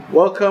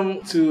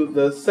Welcome to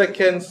the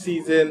second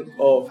season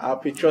of our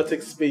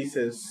Patriotic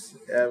Spaces.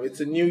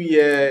 It's a new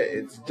year,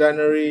 it's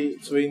January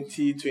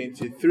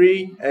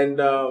 2023, and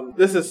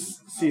this is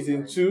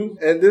season 2.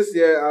 And this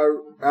year,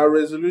 our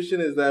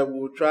resolution is that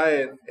we'll try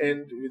and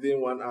end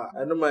within 1 hour.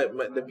 I know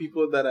the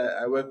people that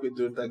I work with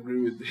don't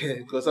agree with me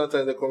because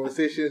sometimes the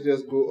conversations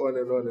just go on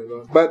and on and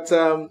on. But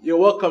you're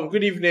welcome.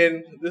 Good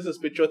evening. This is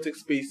Patriotic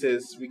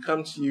Spaces. We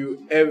come to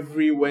you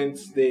every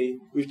Wednesday.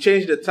 We've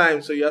changed the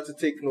time, so you have to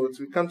take notes.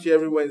 We come to you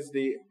every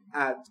Wednesday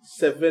at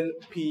 7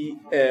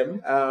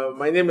 p.m.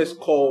 My name is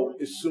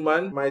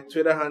𝐃𝐞𝐜𝐞𝐦𝐛. My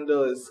Twitter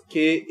handle is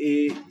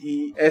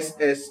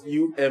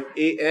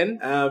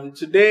𝐾𝐴ESSUMAN.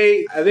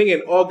 Today, I think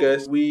in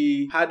August,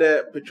 we had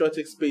a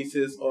Patriotic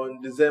Spaces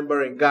on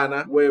December in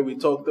Ghana, where we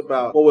talked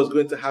about what was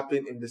going to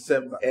happen in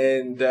December.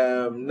 And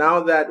now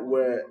that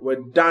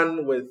we're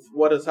done with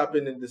what has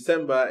happened in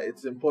December,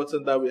 it's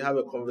important that we have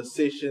a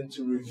conversation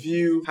to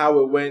review how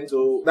it went.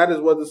 So that is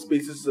what the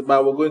Spaces is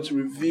about. We're going to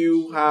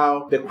review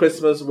how the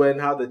Christmas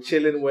went, how the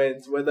chilling went,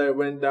 whether it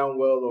went down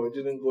well or it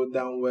didn't go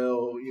down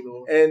well,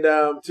 And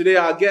today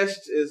our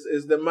guest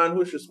is the man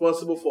who's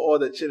responsible for all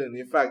the chilling.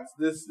 In fact,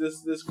 this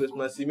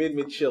Christmas he made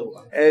me chill,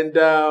 and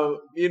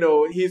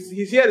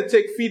he's here to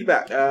take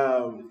feedback.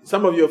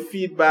 Some of your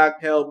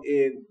feedback helped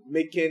in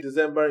making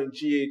December in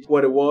GH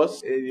what it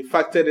was. It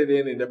factored it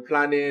in the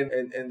planning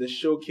and the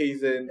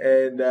showcasing,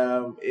 and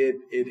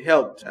it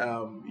helped.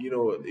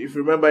 If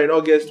you remember in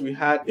August we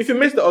had. If you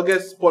missed the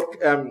August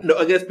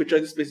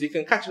Patriotic Space, you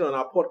can catch it on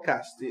our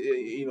podcast.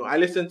 I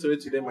listened to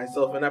it today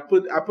myself, and I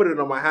put it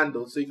on my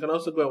handle, so you can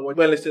also go and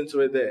listen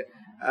to it there.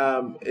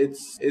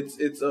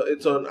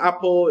 It's on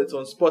Apple, it's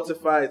on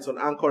Spotify, it's on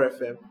Anchor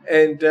FM,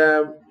 and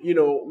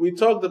we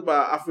talked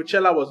about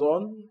Afrochella was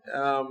on,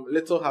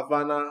 Little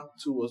Havana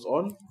 2 was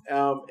on,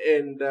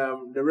 and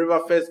the River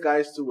First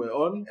guys 2 were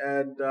on,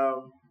 and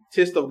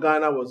Taste of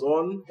Ghana was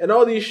on, and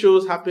all these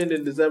shows happened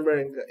in December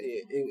in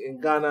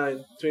Ghana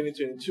in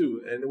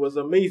 2022, and it was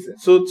amazing.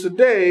 So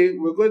today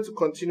we're going to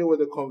continue with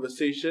the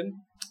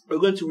conversation. We're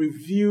going to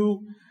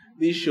review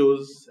these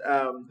shows.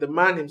 The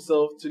man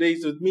himself today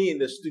is with me in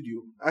the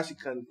studio. As you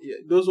can,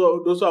 those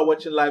who are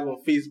watching live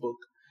on Facebook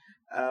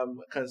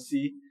can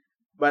see.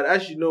 But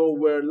as you know,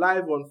 we're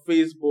live on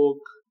Facebook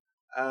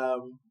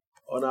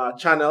on our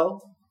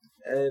channel,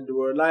 and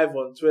we're live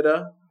on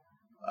Twitter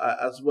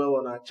as well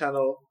on our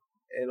channel,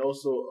 and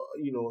also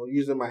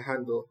using my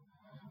handle.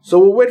 So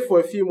we'll wait for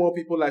a few more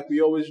people like we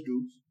always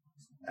do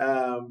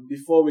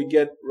before we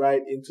get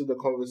right into the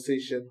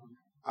conversation.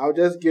 I'll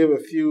just give a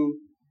few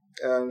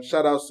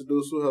shout outs to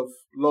those who have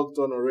logged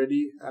on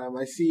already.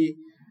 I see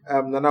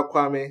Nana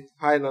Kwame.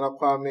 Hi, Nana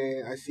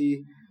Kwame. I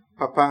see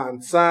Papa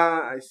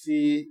Ansa. I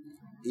see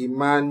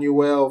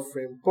Emmanuel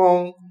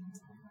Frimpong.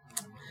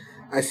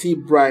 I see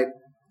Bright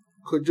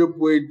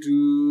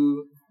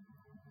Kojobwedu.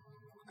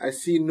 I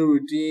see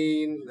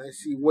Nuruddin. I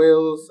see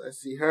Wales. I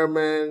see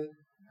Herman,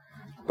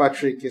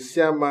 Patrick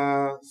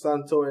Isiama,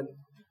 Santo, and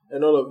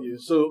all of you.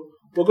 So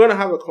we're going to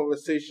have a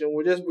conversation.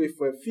 We'll just wait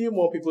for a few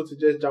more people to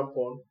just jump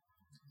on,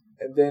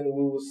 and then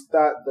we will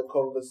start the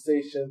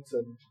conversation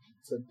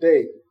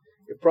today.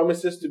 It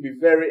promises to be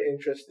very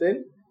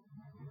interesting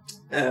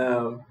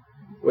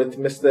with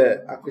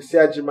Mr.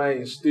 𝐶𝐞𝐜𝐞𝐦𝐛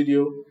in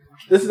studio.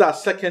 This is our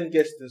second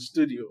guest in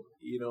studio,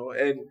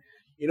 and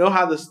you know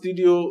how the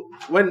studio,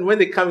 when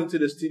they come into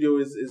the studio,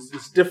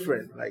 is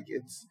different. Like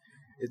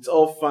it's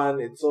all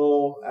fun, it's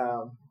all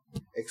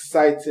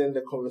exciting.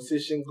 The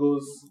conversation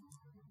goes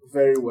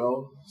very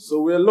well.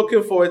 So we're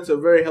looking forward to a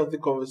very healthy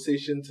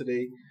conversation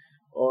today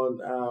on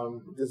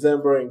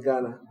December in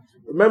Ghana.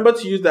 Remember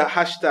to use that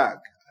hashtag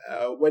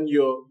when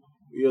you're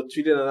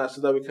tweeting on us,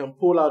 so that we can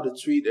pull out the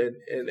tweet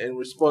and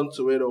respond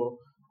to it or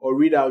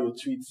read out your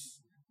tweets.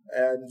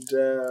 And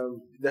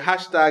the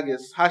hashtag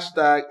is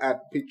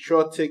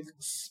 #Patriotic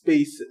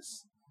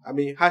Spaces. I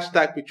mean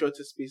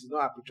 #Patriotic Spaces,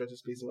 not @Patriotic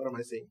Spaces. What am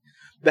I saying?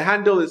 The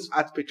handle is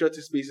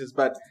 @Patriotic Spaces,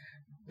 but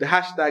the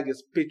hashtag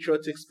is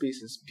Patriotic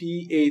Spaces,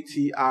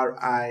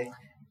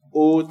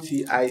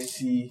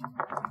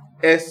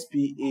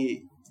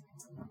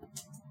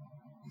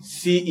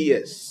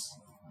 PATRIOTICSPACES,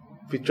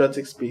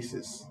 Patriotic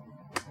Spaces.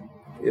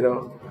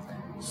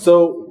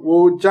 So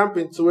we'll jump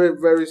into it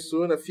very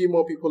soon. A few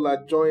more people are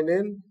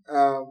joining.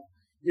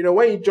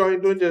 When you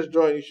join, don't just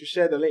join. You should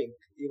share the link,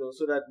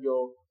 so that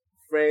your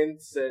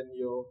friends and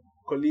your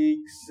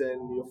colleagues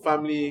and your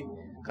family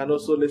can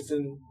also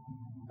listen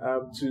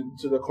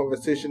to the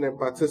conversation and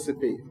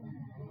participate.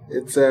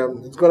 It's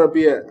going to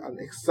be an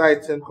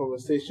exciting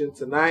conversation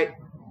tonight.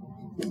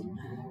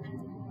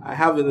 I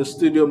have in the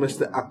studio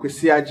Mr.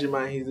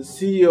 𝐶𝐞𝐜𝐞𝐦𝐛. He's the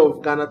CEO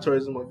of Ghana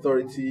Tourism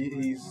Authority.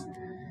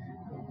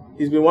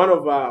 He's been one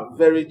of our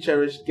very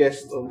cherished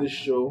guests on this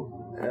show.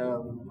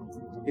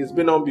 He's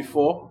been on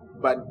before,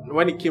 but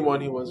when he came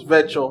on, he was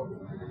virtual.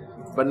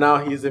 But now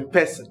he's in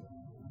person,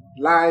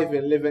 live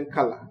in living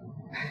color.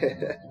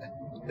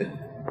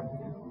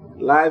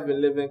 Live in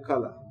living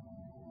color.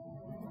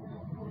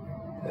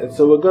 And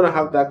so we're going to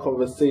have that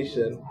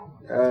conversation.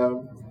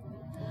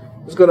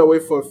 Just going to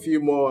wait for a few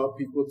more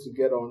people to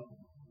get on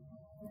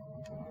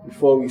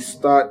before we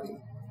start.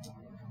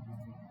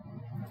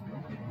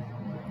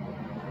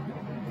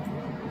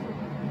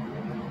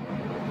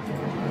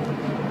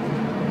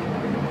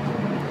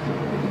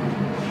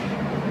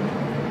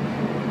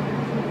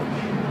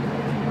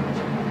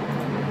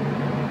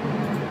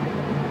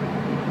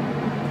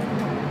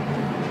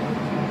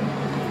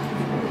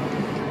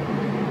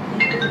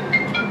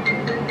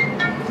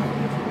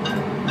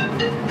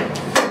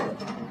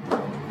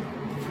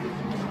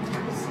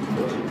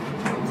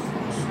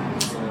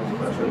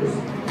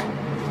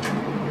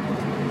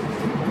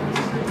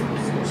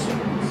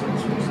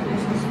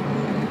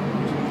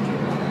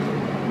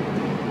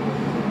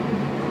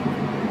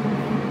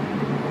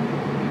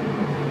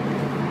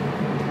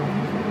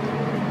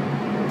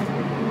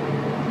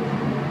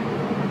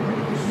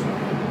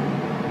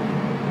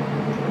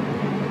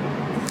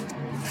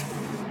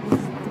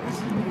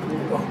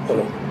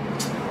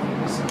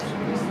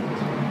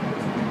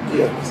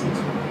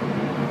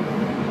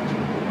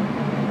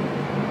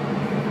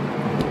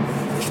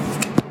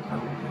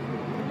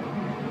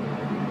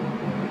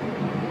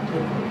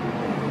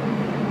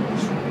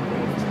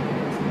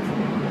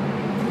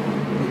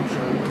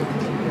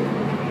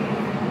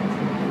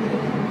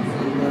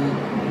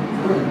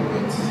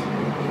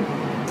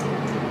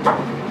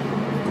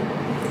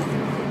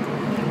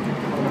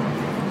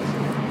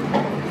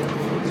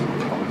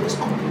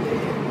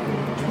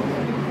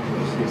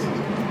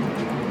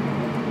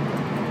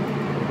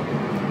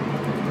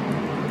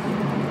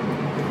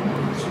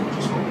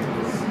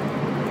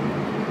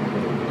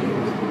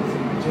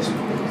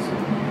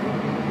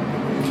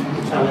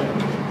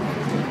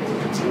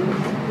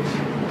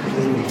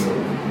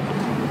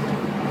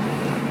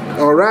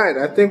 All right,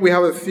 I think we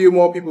have a few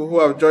more people who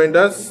have joined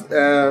us.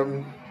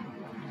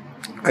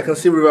 I can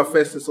see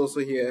Riverfest is also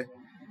here.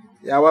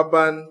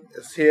 Yawaban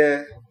is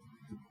here.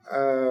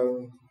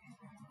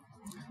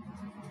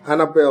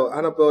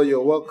 Annabelle,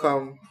 you're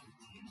welcome.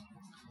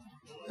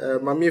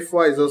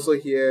 Mamifwa is also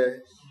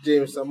here.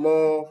 James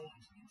Amo.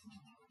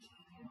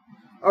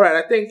 All right,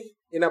 I think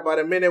in about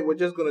a minute we're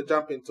just going to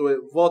jump into it.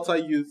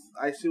 Volta Youth,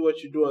 I see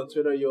what you do on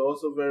Twitter. You're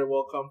also very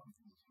welcome.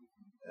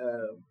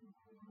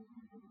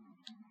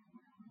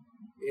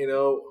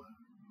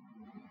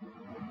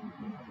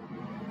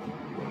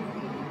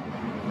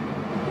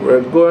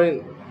 We're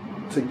going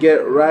to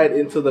get right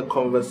into the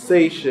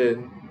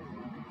conversation,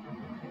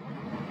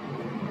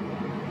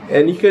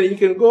 and you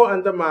can go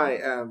under my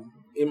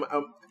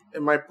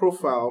in my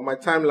profile, my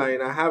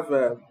timeline. I have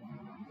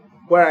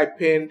where I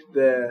pinned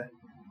the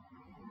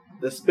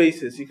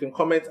spaces. You can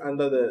comment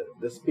under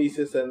the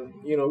spaces, and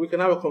we can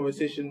have a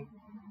conversation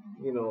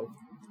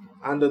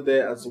under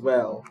there as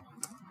well.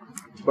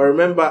 But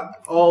remember,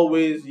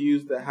 always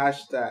use the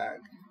hashtag.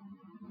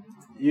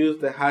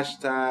 Use the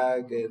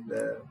hashtag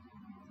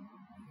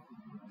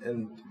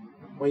and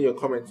when you're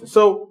commenting.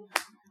 So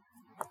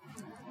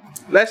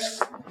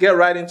let's get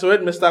right into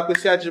it. Mr.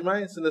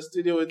 𝐶𝐞𝐜𝐞𝐦𝐛𝐞𝐫 is in the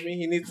studio with me.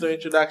 He needs no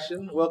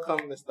introduction.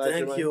 Welcome, Mr.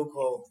 Ajimai. Thank you,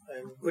 Cole,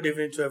 and good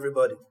evening to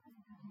everybody.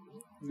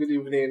 Good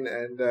evening,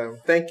 and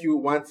thank you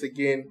once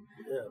again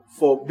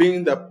for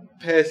being the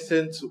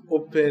person to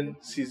open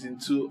season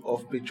 2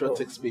 of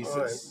Patriotic Spaces.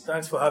 All right.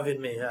 Thanks for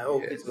having me. I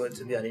hope it's going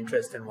to be an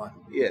interesting one.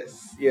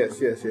 Yes.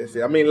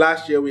 I mean,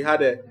 last year we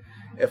had a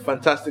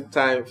fantastic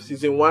time.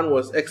 Season 1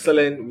 was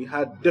excellent. We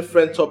had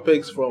different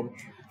topics from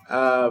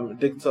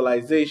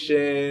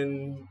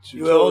digitalization to...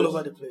 You were all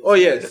over the place. Oh,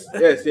 yes,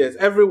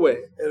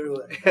 everywhere.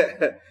 Everywhere.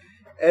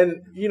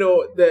 And,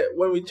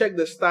 when we checked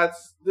the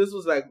stats, this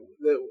was like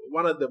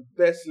one of the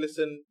best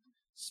listened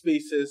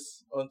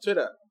spaces on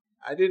Twitter.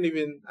 I didn't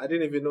even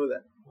know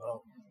that.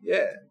 Wow.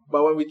 Yeah,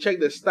 but when we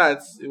checked the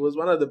stats, it was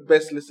one of the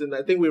best listened.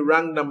 I think we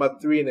ranked number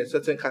 3 in a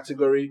certain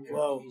category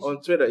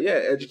on Twitter. Yeah,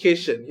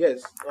 education.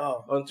 Yes.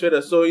 Wow. On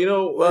Twitter. So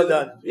well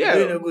done. Yeah,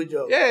 you're doing a good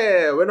job.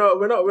 Yeah.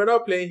 We're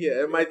not playing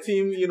here. And my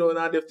team,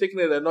 now they've taken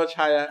it a notch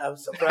higher. I'm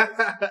surprised.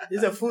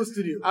 It's a full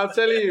studio. I'm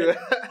telling you.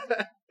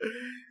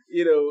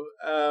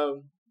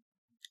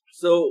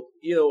 So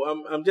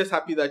I'm just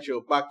happy that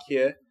you're back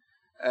here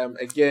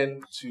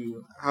again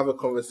to have a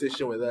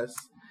conversation with us.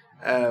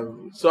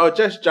 So I'll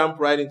just jump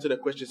right into the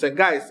questions. And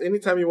guys,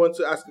 anytime you want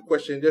to ask a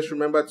question, just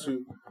remember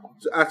to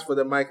ask for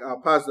the mic. I'll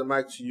pass the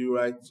mic to you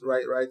right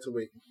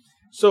away.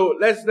 So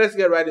let's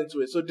get right into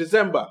it. So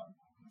December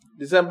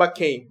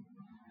came,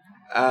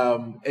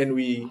 and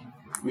we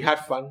had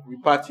fun. We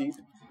partied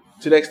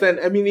to the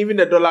extent. I mean, even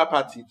the dollar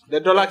partied.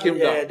 The dollar came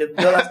down. Yeah, the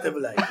dollar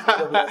stabilized.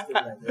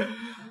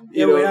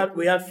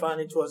 We had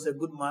fun. It was a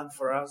good month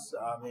for us.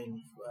 I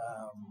mean,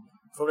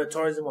 from the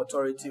tourism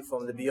authority,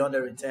 from the Beyond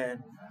the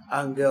Return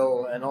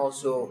angle, and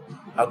also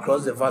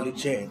across the value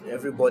chain,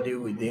 everybody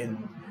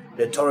within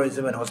the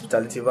tourism and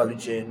hospitality value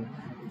chain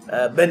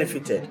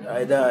benefited,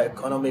 either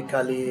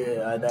economically,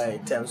 either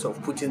in terms of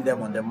putting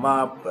them on the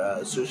map,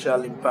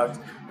 social impact.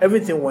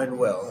 Everything went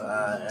well,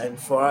 and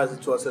for us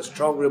it was a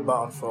strong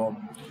rebound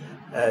from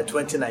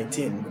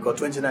 2019, because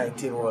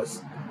 2019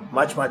 was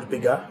much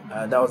bigger.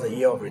 That was a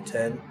year of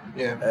return.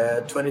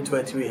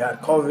 2020 we had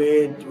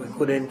COVID, we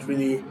couldn't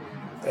really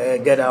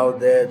get out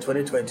there.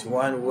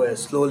 2021 we were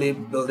slowly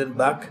building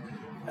back,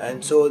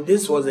 And so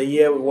this was a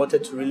year we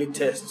wanted to really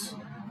test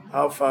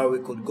how far we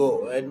could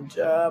go. And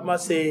I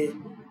must say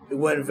it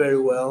went very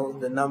well.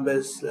 The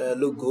numbers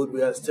look good.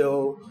 We are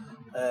still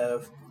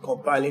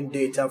compiling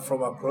data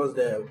from across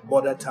the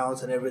border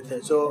towns and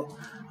everything. So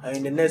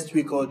in the next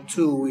week or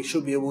two, we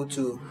should be able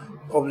to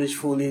publish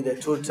fully the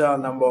total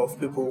number of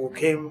people who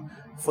came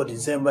for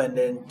December and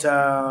the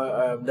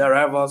entire the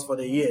arrivals for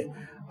the year.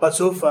 But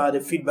so far,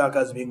 the feedback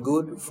has been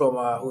good from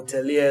our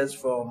hoteliers,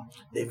 from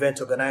the event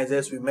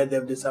organizers. We met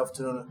them this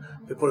afternoon.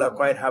 People are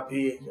quite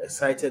happy,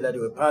 excited that they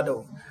were part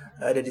of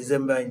the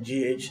December in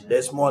GH.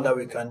 There's more that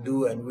we can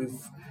do, and we've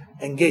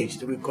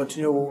engaged. We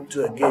continue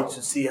to engage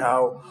to see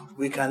how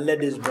we can let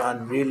this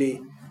brand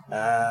really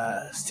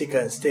stick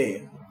and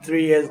stay.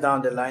 3 years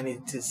down the line,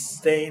 it is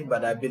staying,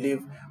 but I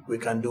believe we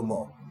can do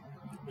more.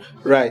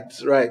 Right.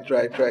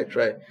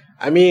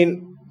 I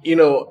mean,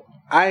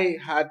 I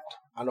had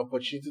an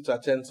opportunity to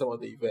attend some of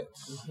the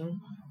events.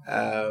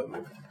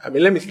 I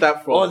mean, let me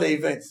start from all the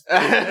events.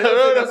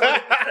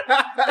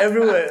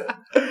 Everywhere.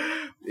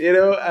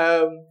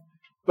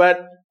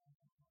 But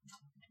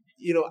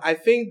I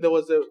think there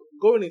was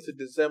going into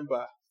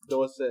December, there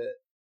was a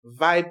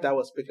vibe that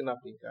was picking up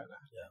in Ghana.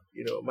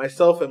 Yeah.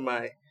 Myself and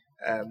my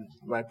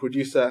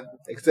producer,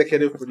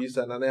 executive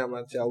producer, Nana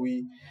Amantia,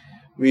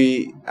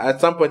 we at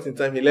some point in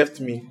time he left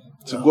me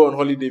to go on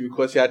holiday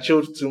because he had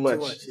chilled too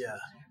much. Yeah.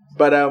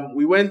 But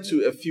we went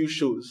to a few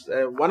shows.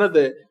 One of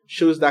the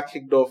shows that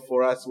kicked off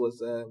for us was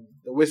the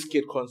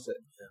𝐃𝐞𝐜 concert.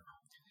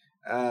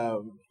 Yeah.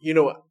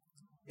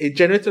 It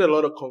generated a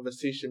lot of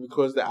conversation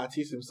because the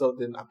artist himself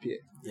didn't appear.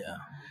 Yeah.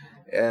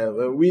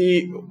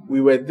 We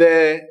were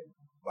there.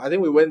 I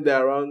think we went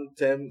there around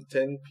 10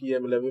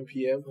 p.m., 11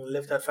 p.m. We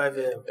left at 5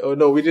 a.m. Oh,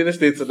 no, we didn't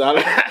stay to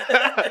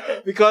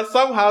that. Because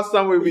somehow,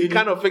 someway, we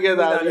kind of figured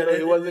out,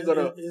 it wasn't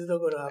going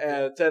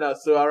to turn out.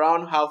 So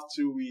around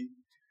 1:30,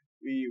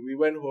 we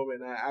went home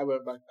and I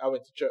went back. I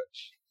went to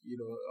church,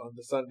 on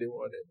the Sunday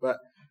morning. But,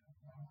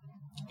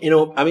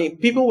 I mean,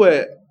 people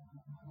were,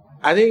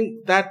 I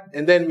think that,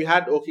 and then we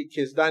had,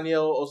 Kiss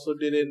Daniel also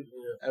didn't,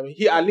 I mean,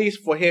 at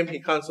least for him, he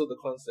canceled the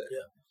concert.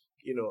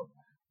 Yeah.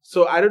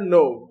 So I don't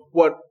know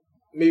what,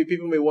 maybe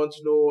people may want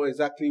to know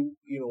exactly,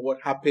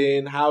 what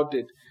happened. How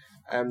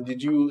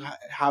did you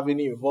have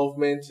any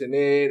involvement in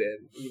it?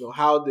 And,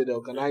 how did the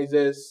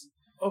organizers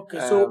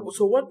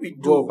so what we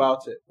do go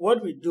about it?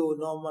 What we do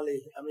normally,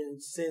 I mean,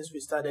 since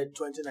we started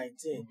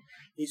 2019,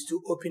 is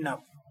to open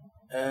up,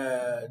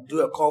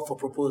 do a call for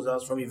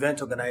proposals from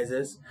event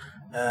organizers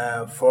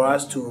for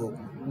us to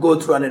go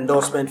through an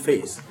endorsement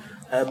phase.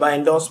 By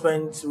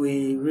endorsement,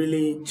 we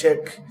really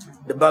check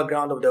the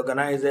background of the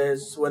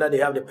organizers, whether they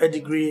have the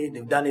pedigree,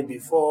 they've done it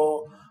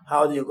before,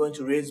 how they're going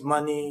to raise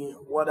money,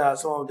 what are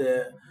some of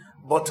the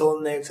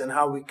bottlenecks, and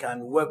how we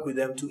can work with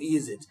them to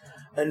ease it.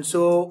 And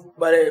so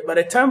by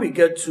the time we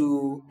get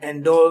to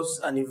endorse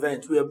an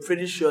event, we are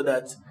pretty sure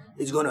that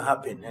it's going to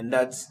happen and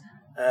that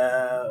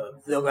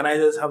the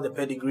organizers have the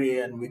pedigree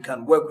and we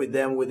can work with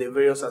them with the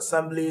various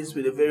assemblies,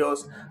 with the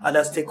various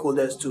other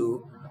stakeholders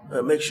to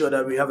make sure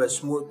that we have a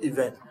smooth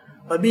event.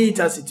 But be it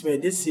as it may,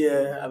 this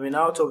year, I mean,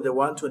 out of the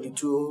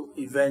 122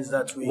 events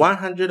that we...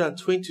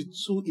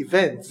 122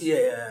 events?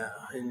 Yeah,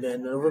 in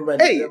November,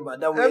 December.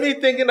 That me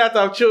thinking that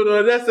I've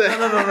children. That's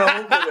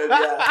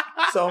No.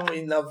 Some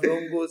in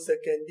Navrongo,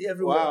 second,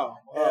 everywhere.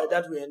 Wow.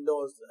 That we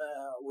endorsed.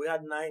 We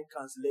had 9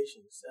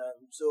 cancellations.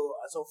 So,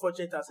 as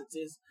unfortunate as it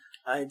is,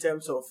 in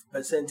terms of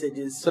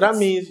percentages... So that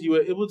means you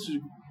were able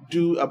to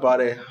do about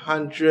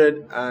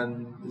 100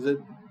 and... Is it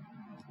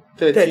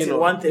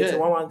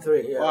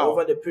 113, wow.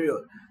 Over the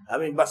period. I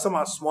mean, but some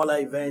are smaller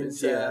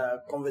events,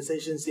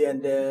 conversations here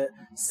and there,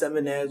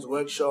 seminars,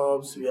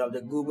 workshops. We have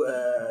the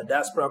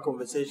diaspora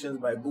conversations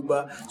by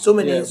Guba. So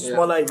many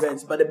smaller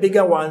events, but the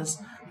bigger ones,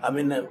 I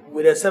mean,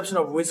 with the exception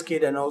of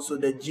𝐃𝐞𝐜 and also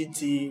the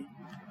GT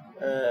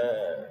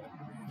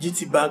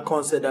Bank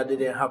concert that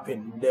didn't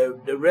happen.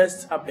 The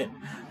rest happened.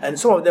 And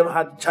some of them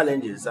had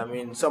challenges. I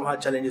mean, some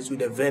had challenges with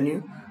the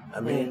venue.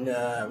 I mean,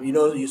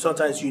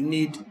 sometimes you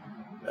need...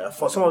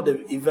 for some of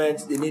the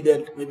events, they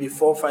needed maybe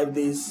 4 or 5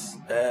 days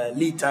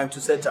lead time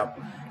to set up,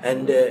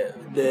 and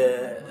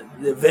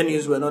the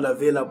venues were not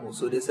available.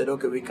 So they said,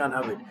 okay, we can't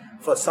have it.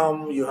 For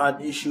some, you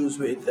had issues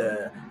with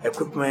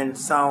equipment,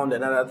 sound,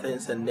 and other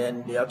things, and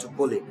then they had to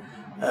pull it.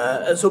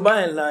 And so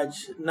by and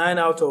large, 9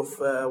 out of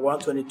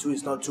 122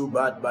 is not too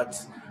bad,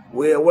 but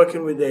we are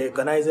working with the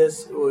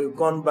organizers. We've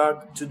gone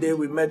back. Today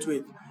we met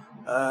with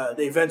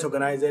the event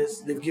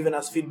organizers. They've given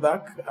us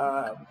feedback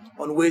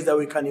on ways that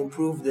we can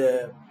improve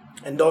the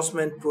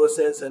endorsement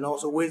process and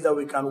also ways that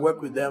we can work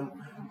with them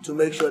to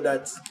make sure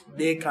that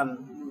they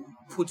can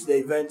put the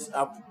events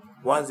up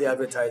once they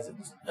advertise it.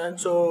 And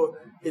so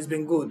it's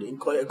been good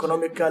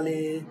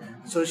economically,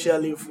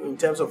 socially, in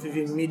terms of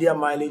even media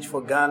mileage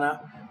for Ghana.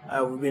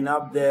 We've been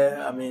up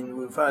there. I mean,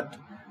 we've had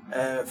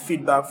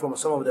feedback from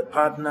some of the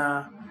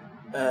partner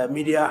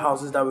media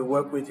houses that we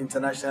work with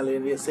internationally,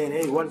 and they're saying,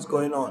 hey, what is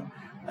going on?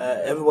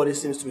 Everybody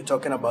seems to be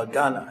talking about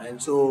Ghana.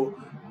 And so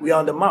we are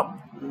on the map.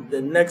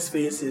 The next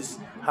phase is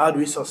how do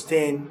we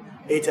sustain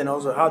it, and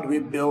also how do we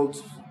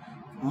build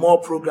more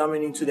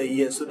programming into the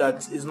year, so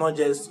that it's not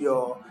just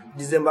your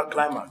December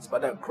climax,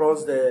 but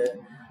across the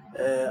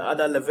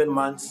other 11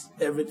 months,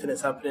 everything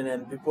is happening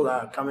and people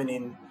are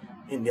coming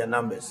in their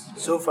numbers.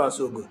 So far,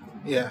 so good.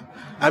 Yeah,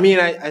 I mean,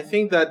 I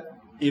think that,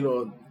 you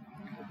know,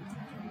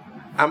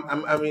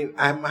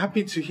 I'm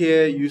happy to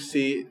hear you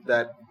say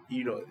that,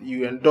 you know,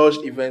 you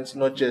endorsed events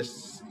not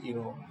just, you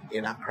know,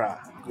 in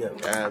Accra.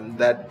 Yeah.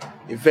 That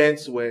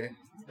events were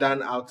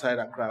done outside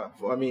Accra.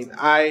 I mean,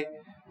 I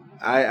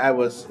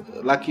was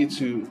lucky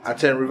to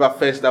attend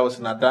Riverfest. That was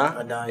in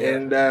Ada. Yeah.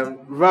 And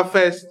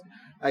Riverfest,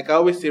 like I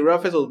always say,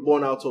 Riverfest was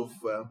born out of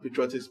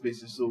patriotic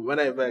spaces. So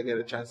whenever I get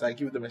a chance, I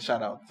give them a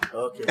shout out.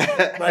 Okay.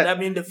 But I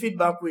mean, the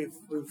feedback we've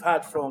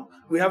had from,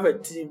 we have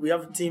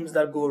teams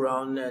that go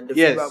around, and the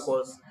feedback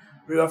was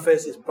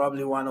Riverfest is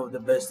probably one of the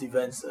best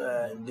events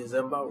in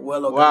December.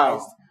 Well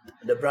organized. Wow.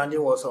 The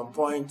branding was on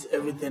point.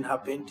 Everything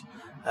happened.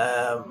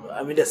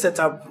 I mean, the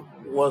setup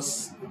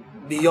was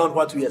beyond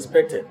what we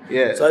expected.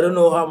 Yeah. So I don't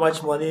know how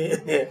much money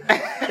they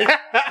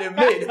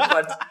made,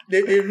 but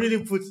they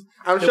really put.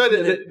 I'm sure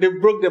they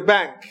broke the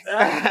bank.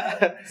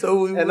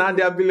 And now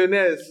they are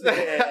billionaires.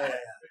 Yeah.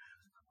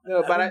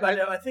 No, but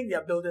I think they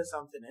are building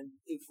something, and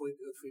if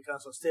we can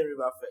sustain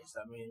Riverfest,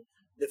 I mean,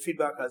 the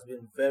feedback has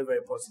been very,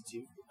 very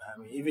positive. I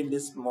mean, even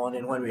this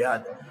morning when we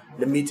had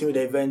the meeting with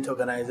the event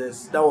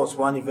organizers, that was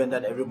one event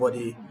that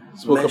everybody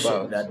spoke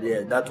about.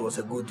 That was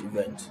a good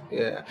event.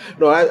 Yeah.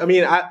 No, I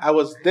mean, I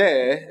was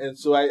there, and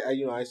so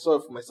I saw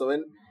it for myself,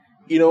 and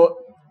you know,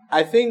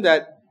 I think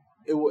that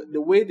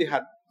the way they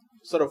had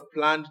sort of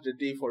planned the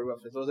day for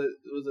Riverfest, it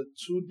was a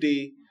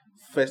 2-day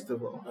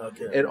festival.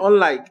 Okay. And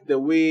unlike the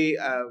way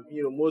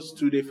most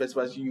 2-day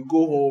festivals, you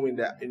go home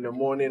in the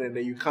morning and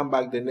then you come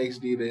back the next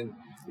day, then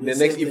the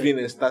next evening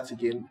and start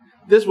again.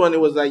 This one, it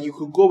was like you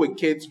could go with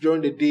kids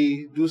during the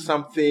day, do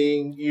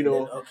something,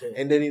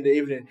 and then in the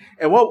evening.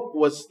 And what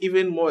was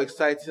even more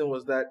exciting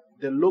was that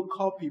the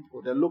local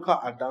people, the local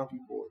Adan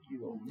people,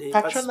 they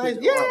patronized.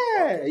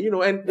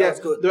 And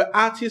the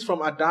artists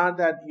from Adan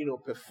that,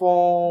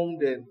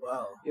 performed, and,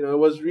 it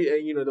was,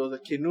 there was a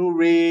canoe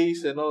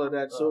race and all of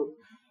that. So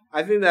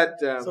I think that...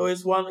 so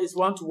it's one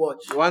to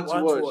watch. One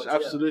to watch,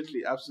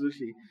 absolutely.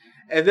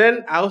 And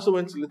then I also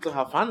went to Little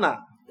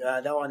Havana. Yeah,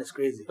 that one is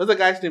crazy. What's the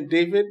guy's name?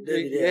 David?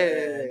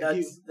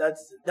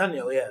 That's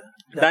Daniel, yeah.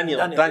 Daniel.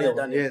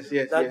 Yes.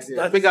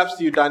 Big ups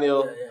to you,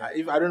 Daniel.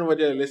 Yeah. I don't know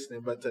whether you're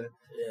listening, but...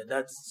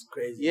 that's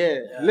crazy. Yeah,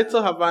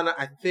 Little Havana,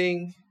 I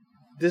think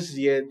this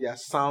year their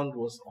sound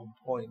was on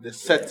point. The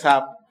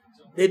setup...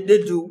 They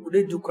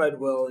do quite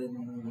well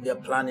in their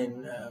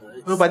planning.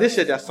 No, but this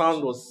year their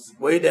sound was...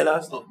 Were you there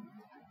last year?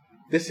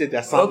 This year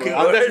their sound was...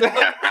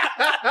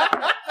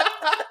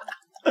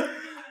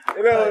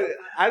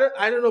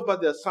 I don't know,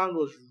 but their sound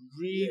was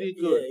really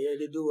good. Yeah,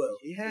 they do well.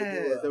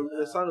 Yeah,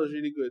 the sound was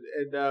really good,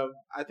 and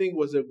I think it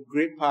was a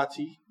great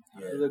party.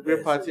 Yeah, it was a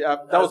great party.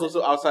 That was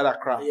also outside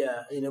Accra.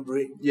 Yeah, in a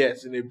break.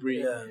 Yes, in a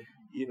break. Yeah.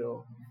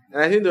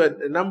 And I think there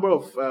were a number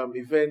of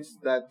events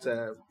that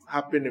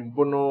happened in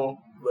Bono.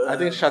 I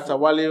think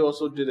Shatawale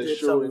also did a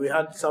show. We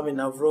had some in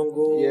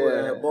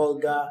Avrongo,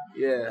 Bolga.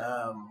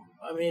 Yeah.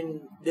 I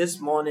mean, this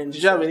morning.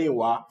 Did you have any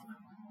Wa?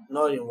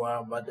 Not in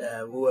Wa, but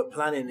we were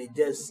planning. It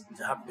just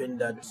happened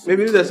that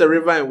maybe there's a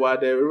river in Wa.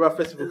 The river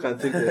festival can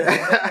take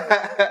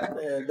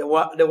it. the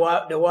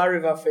Wa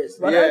River Fest.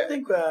 But I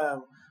think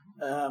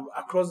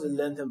across the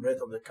length and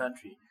breadth of the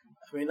country.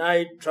 I mean,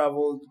 I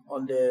traveled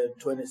on the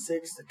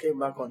 26th, came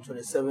back on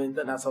 27th,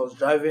 and as I was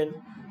driving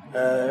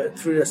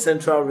through the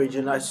central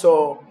region, I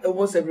saw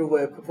almost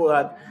everywhere people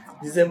had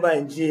December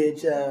in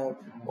GH,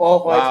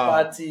 all white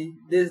party.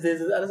 This.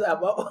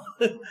 About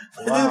these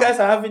guys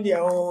are having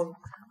their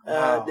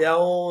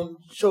own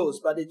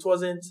shows, but it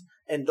wasn't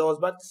endorsed.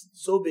 But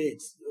so be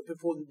it.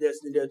 People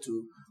just needed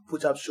to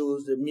put up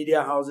shows. The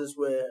media houses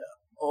were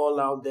all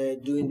out there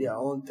doing their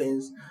own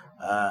things.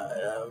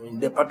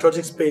 The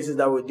patriotic spaces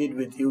that we did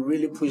with you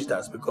really pushed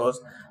us,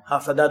 because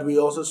after that we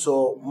also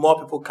saw more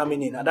people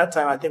coming in. At that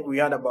time, I think we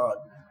had about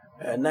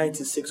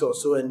 96 or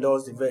so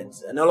endorsed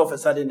events, and all of a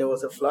sudden there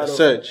was a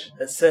surge.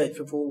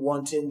 People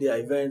wanting their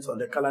events on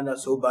the calendar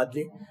so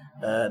badly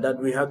that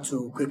we had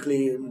to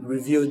quickly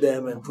review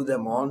them and put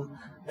them on.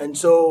 And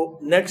so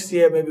next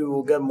year maybe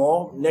we'll get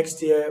more.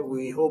 Next year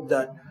we hope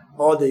that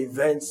all the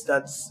events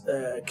that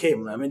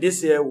came. I mean,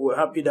 this year we're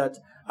happy that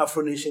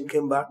Afro Nation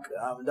came back.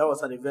 That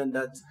was an event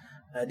that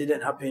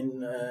didn't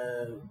happen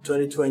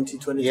 2020,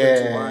 2021.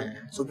 Yeah.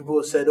 So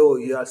people said, oh,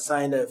 you had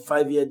signed a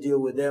 5-year deal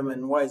with them,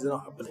 and why is it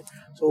not happening?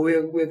 So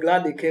we're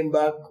glad they came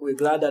back. We're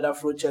glad that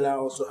Afrochella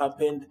also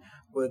happened.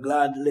 We're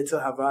glad Little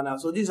Havana.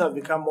 So these have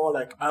become more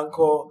like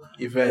anchor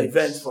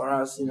events for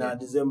us in our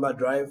December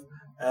drive.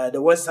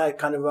 The West Side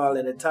Carnival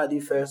and the Tardy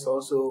Fest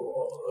also.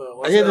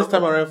 I hear this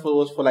time around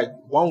was for like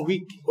 1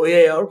 week. Oh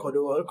yeah,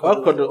 Orkodo.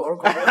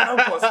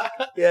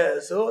 Yeah,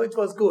 so it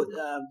was good.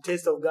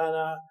 Taste of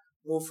Ghana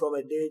moved from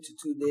a day to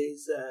 2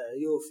 days.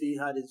 UOFI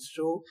had its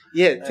show.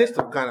 Yeah, Taste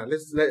of Ghana.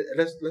 Let's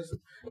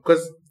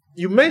because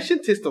you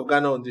mentioned Taste of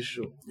Ghana on this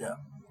show. Yeah.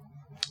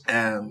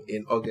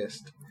 In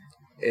August,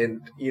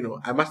 And,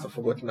 I must have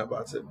forgotten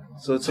about it.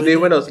 So today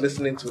when I was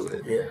listening to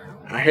it,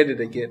 I heard it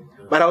again.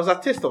 But I was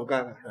at Taste of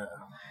Ghana.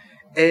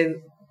 And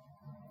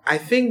I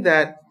think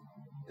that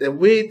the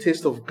way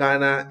Taste of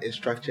Ghana is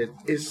structured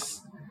is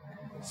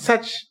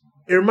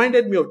it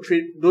reminded me of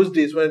those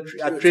days when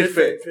at trade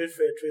fair. Trade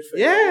fair.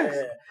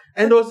 Yes.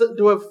 And there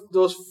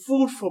was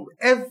food from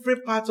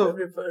every part of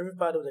every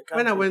part of the country.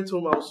 When I went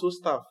home, I was so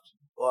stuffed.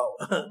 Wow.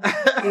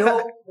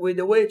 With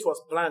the way it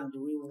was planned,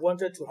 we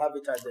wanted to have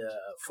it at the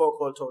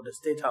forecourt of the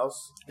State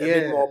House, a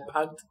bit more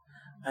packed.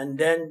 And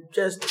then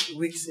just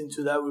weeks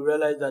into that, we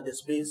realized that the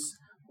space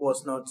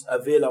was not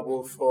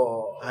available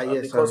for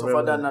because of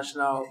other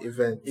national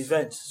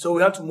events. So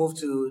we had to move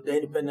to the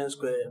Independence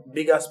Square,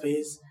 bigger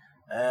space,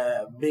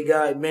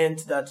 bigger. It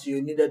meant that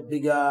you needed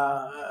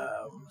bigger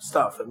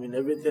stuff. I mean,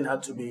 everything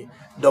had to be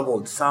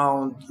doubled: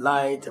 sound,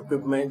 light,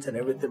 equipment, and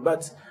everything.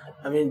 But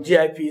I mean,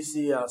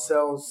 GIPC,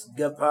 ourselves,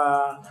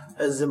 GEPA,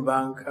 Exim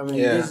Bank. I mean,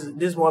 this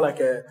is more like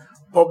a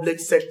public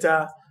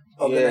sector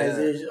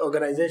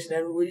organization,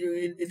 and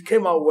it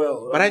came out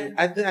well. But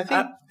I think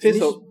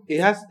it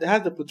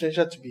has the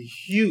potential to be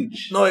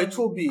huge. No, it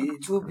will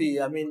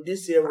be. I mean,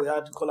 this year we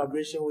had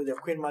collaboration with the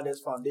Queen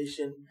Mother's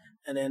Foundation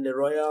and then the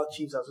Royal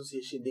Chiefs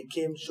Association. They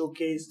came,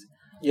 showcased.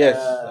 Yes,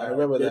 I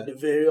remember that. The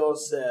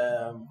various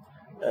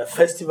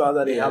festivals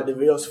that they have, the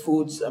various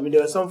foods. I mean,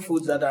 there were some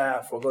foods that I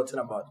have forgotten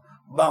about.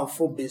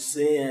 Banfo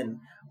Bese and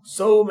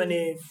so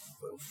many,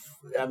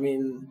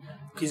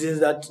 cuisines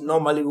that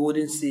normally we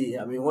wouldn't see.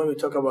 I mean, when we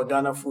talk about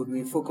Ghana food,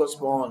 we focus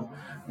more on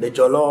the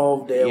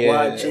jollof, the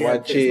wache,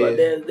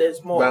 but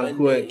there's more.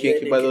 Banku and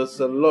𝐃𝐞𝐜, but there's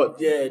a lot.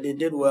 Yeah, they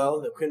did well,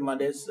 the Queen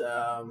Mothers.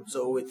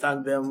 So we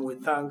thank them. We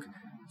thank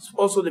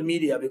also the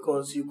media,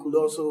 because you could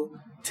also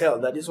tell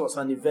that this was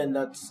an event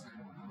that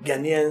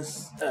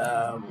Ghanaians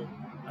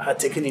had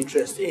taken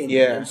interest in.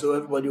 Yeah. And so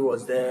everybody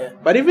was there.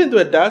 But even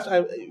though that's,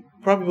 I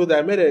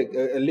met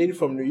a lady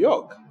from New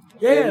York.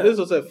 Yeah. And this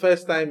was her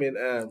first time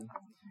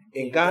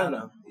in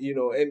Ghana,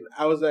 and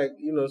I was like,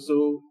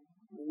 so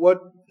what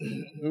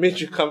made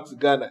you come to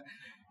Ghana?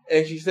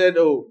 And she said,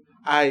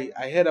 I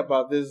heard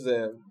about this,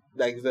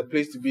 it's a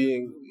place to be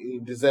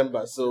in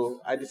December, so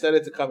I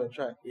decided to come and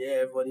try.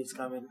 Yeah, everybody's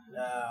coming.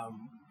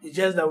 It's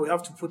just that we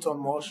have to put on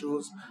more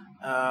shows.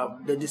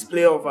 The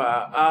display of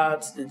our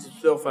art, the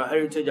display of our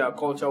heritage, our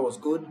culture was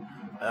good.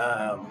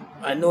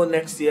 I know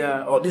this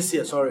year,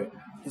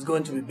 it's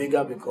going to be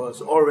bigger,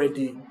 because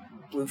already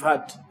we've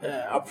had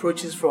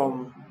approaches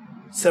from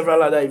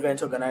several other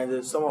event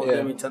organizers, some of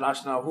them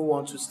international, who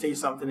want to stage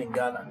something in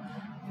Ghana.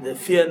 The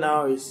fear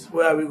now is,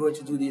 where are we going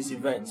to do these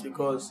events?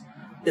 Because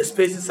the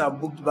spaces are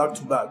booked back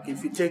to back.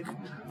 If you take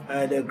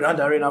the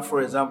Grand Arena,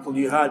 for example,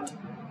 you had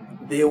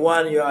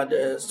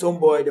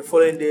Stoneboy the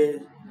following day,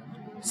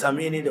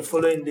 Samini the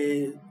following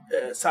day,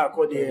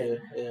 Sarkodie,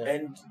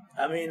 and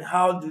I mean,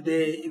 how do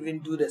they even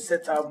do the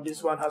setup?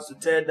 This one has to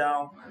tear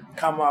down,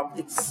 come up.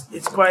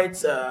 It's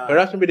quite.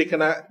 Perhaps maybe they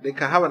can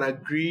have an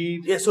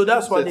agreed. Yeah, so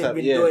that's what they've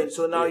been doing.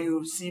 So now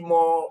you see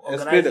more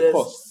organizers. Split the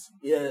costs.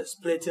 Yeah,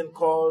 splitting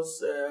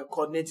costs,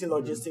 coordinating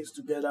logistics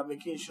together,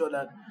 making sure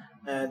that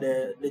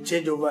the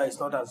changeover is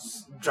not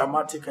as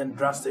dramatic and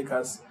drastic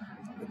as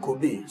it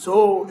could be.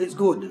 So it's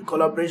good.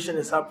 Collaboration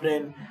is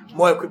happening.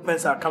 More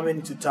equipments are coming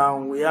into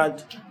town. We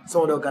had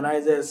some of the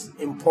organizers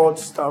import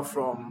stuff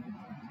from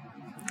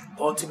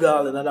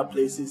Portugal and other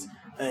places,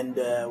 and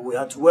we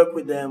had to work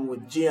with them,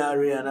 with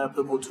GRA and other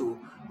people, to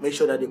make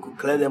sure that they could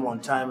clear them on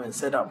time and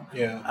set up.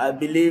 Yeah. I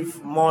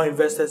believe more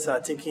investors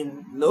are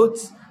taking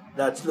notes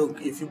that,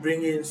 look, if you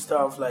bring in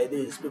stuff like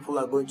this, people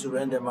are going to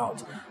rent them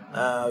out.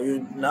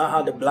 You now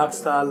have the Black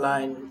Star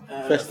Line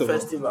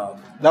Festival.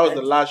 That was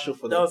the last show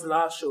for them. That was the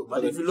last show.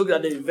 But if you look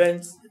at the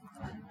events,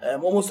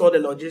 almost all the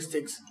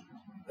logistics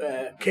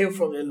came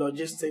from the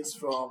logistics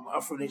from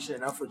Afro Nation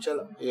and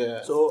Afrochella.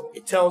 Yeah. So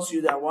it tells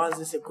you that once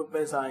these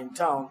equipments are in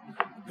town,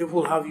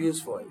 people have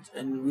use for it.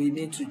 And we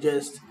need to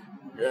just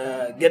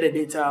get the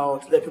data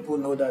out, let people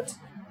know that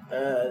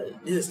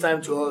this is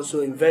time to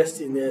also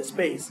invest in the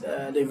space.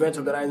 The event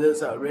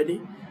organizers are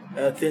ready.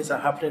 Things are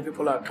happening.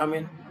 People are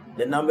coming.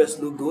 The numbers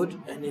look good.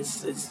 And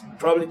it's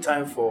probably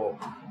time for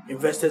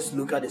investors to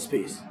look at the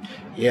space.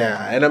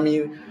 Yeah. And I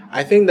mean,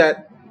 I think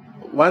that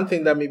one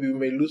thing that maybe we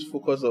may lose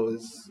focus of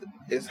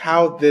is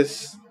how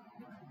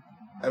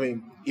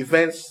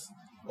events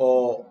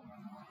or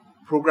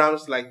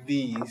programs like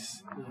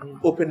these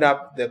open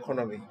up the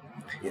economy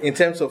in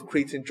terms of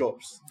creating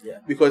jobs. Yeah.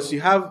 Because you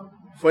have,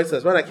 for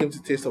instance, when I came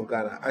to Taste of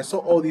Ghana, I saw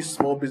all these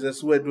small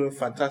businesses who were doing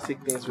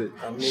fantastic things with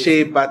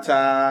shea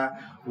butter,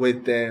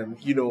 with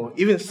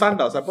even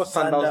sandals. I bought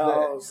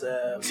sandals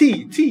there.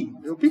 Tea.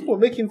 People were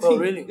making tea. Oh,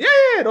 really?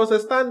 Yeah. There was a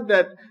stand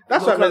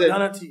that's why I met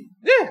Ghana tea.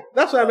 Yeah,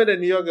 that's why I met a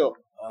New York girl,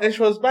 and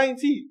she was buying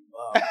tea.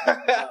 Wow.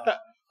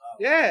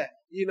 Yeah,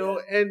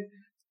 and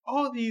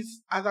all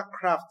these other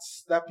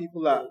crafts that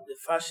people are the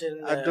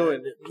fashion are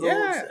doing. The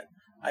clothes.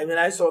 I mean,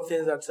 I saw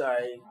things that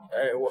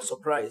I was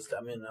surprised.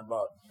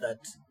 About that.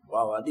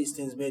 Wow, are these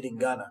things made in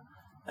Ghana?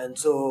 And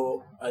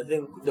so I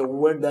think the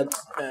work that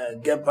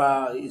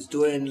𝐾𝐞𝐜 is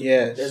doing,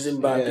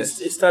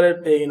 it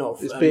started paying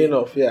off. It's paying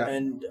off, yeah.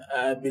 And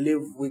I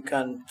believe we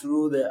can,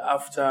 through the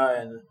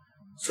AFTA and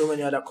so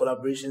many other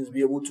collaborations,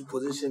 be able to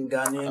position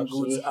Ghanaian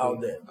goods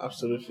out there.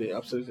 Absolutely.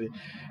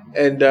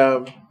 And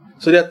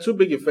so there are two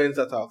big events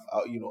that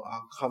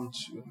I'll come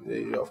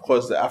to. Of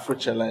course, the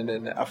Afrochella and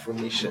then the Afro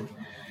Nation.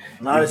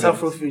 Now it's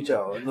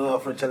Afrofuture, no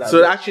Afrochella.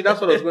 So actually, that's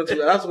what I was going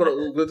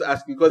to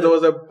ask you, because there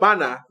was a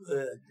banner,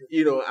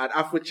 at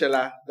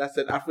Afrochella that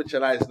said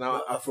Afrochella is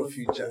now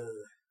Afrofuture.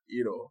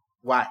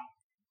 Why?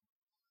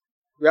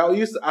 We are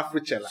used to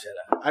Afrochella.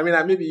 I mean,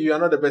 maybe you are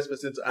not the best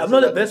person to answer. I'm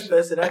not the best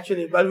person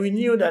actually, but we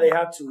knew that they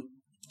had to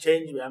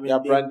change. I mean, their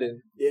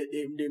branding.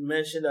 They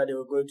mentioned that they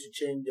were going to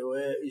change. There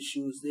were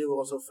issues. They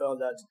also felt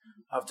that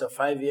after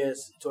 5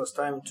 years, it was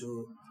time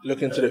to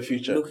look into the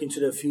future.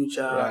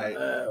 Right.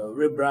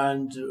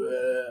 Rebrand,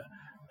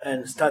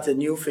 and start a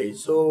new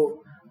phase.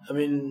 So, I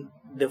mean,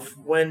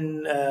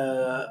 when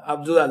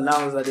Abdul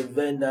announced at the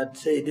event that,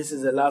 hey, this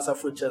is the last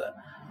Afrochella,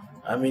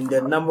 I mean,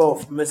 the number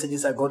of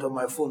messages I got on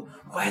my phone.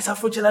 Why is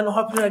Afrochella not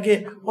happening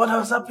again? What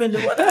has happened?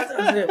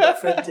 My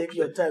friend, take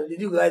your time.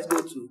 Did you guys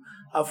go to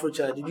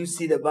Afrochella? Did you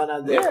see the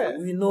banner there? Yeah.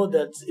 We know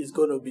that it's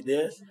going to be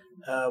there.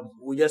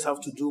 We just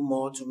have to do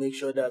more to make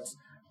sure that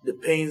the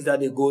pains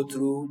that they go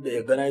through, the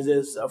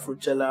organizers,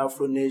 Afrochella,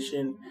 Afro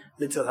Nation,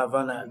 Little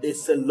Havana,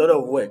 it's a lot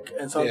of work.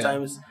 And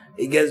sometimes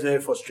it gets very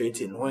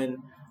frustrating when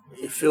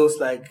it feels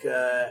like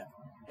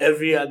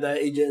every other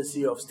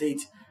agency of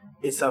state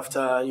is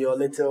after your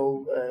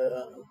little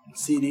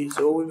city.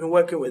 So we've been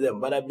working with them.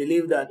 But I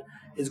believe that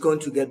it's going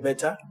to get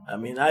better. I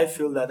mean, I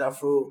feel that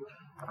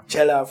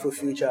Afrochella,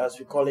 Afrofuture, as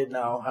we call it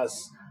now,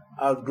 has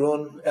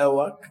outgrown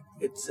 _WAC.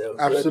 It's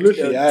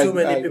absolutely too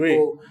many agree.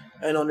 people.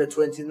 And on the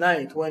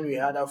 29th, when we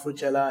had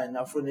Afrochella and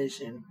Afro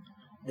Nation,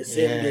 the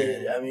same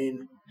day, I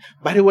mean...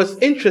 But it was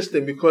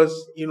interesting because,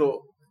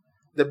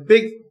 the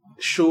big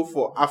show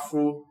for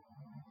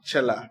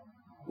Afrochella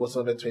was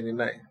on the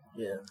 29th.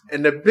 Yeah.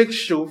 And the big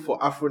show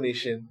for Afro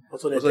Nation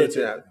was on the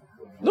 30th.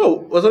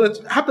 No,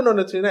 happened on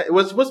the 29th. It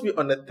was supposed to be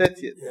on the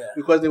 30th. Yeah.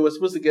 Because they were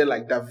supposed to get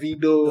like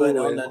Davido and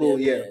Co.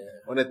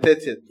 On the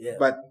 30th. Yeah.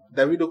 But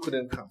Davido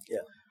couldn't come.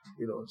 Yeah.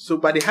 So,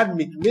 but they had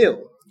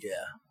McMill. Yeah.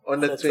 On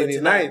the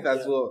 29th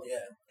as well.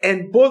 Yeah.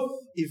 And both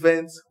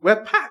events were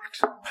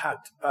packed.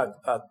 Packed.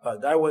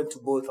 I went to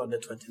both on the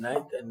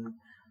 29th and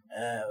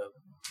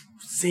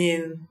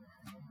seeing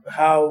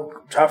how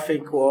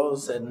traffic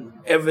was and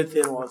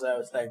everything was, I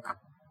was like,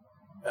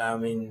 I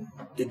mean,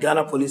 the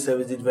Ghana Police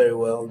Service did very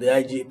well. The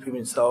IGP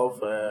himself,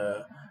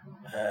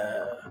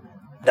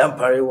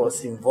 Dampare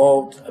was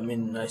involved. I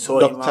mean, I saw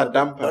him out.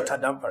 Dr.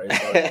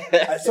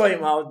 Dampare. I saw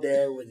him out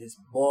there with his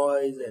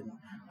boys, and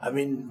I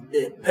mean,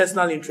 the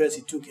personal interest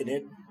he took in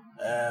it,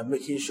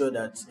 making sure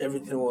that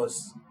everything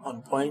was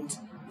on point.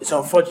 It's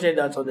unfortunate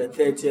that on the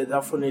 30th,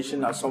 Afro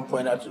Nation at some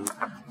point had to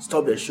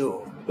stop the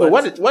show. But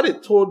what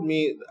it told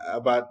me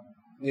about,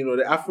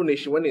 the Afro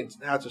Nation, when it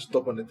had to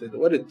stop on the 30th,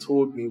 what it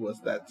told me was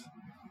that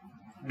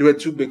they were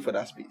too big for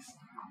that space.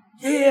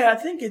 Yeah, I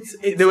think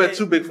they were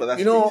too big for that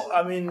space.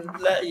 I mean,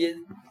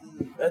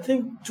 I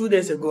think 2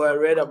 days ago I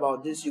read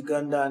about this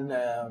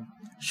Ugandan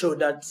show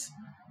that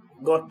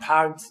got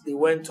packed. They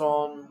went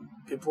on.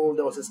 There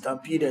was a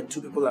stampede and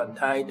 2 people had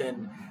died,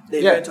 and the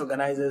event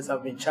organizers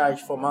have been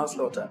charged for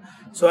manslaughter.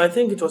 So I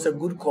think it was a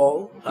good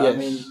call. Yes. I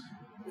mean,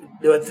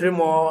 there were 3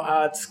 more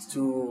acts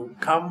to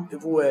come.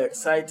 People were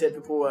excited.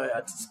 People were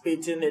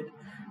anticipating it.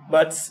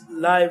 But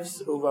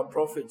lives over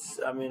profits,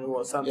 I mean,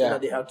 was something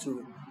that they had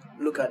to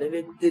look at.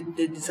 And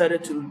they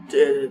decided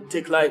to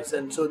take lives,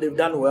 and so they've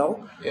done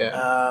well.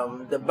 Yeah.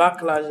 The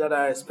backlash that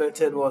I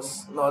expected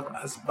was not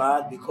as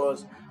bad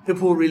because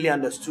people really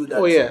understood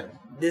that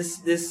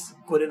this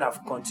couldn't have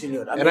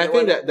continued. I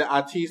think that the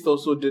artists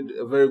also did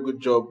a very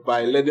good job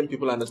by letting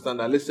people understand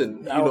that,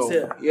 listen, I was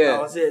here.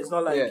 It's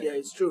not like,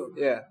 it's true.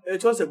 Yeah.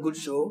 It was a good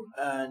show,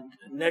 and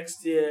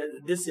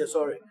this year,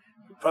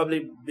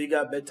 probably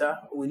bigger, better.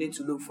 We need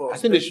to look for... I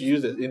think they should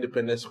use the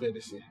Independence Square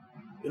this year.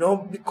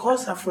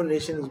 Because Afro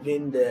Nation has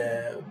been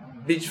the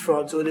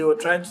beachfront, so they were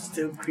trying to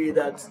still create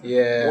that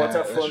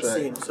waterfront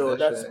scene. So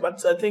that's right.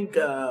 But I think,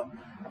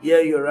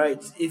 you're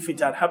right. If it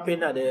had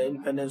happened at the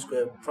Independence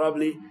Square,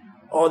 probably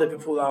all the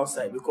people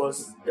outside,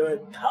 because there were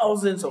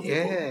thousands of people.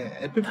 Yeah,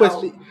 and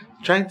people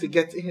trying to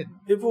get in.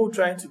 People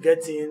trying to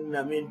get in.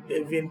 I mean,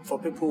 even for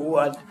people who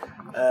had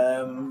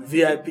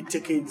VIP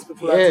tickets,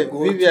 people had to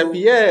go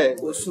to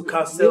Osu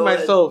Castle. Me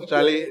myself,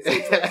 Charlie.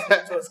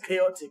 It was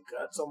chaotic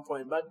at some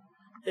point, but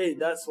hey,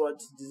 that's what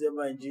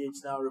December in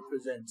GH now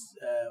represents.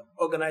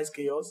 Organized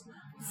chaos,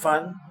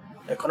 fun,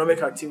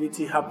 economic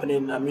activity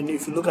happening. I mean,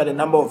 if you look at the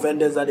number of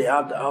vendors that they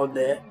have out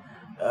there,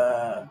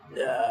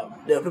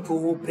 there are people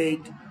who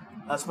paid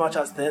as much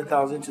as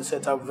 10,000 to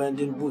set up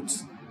vending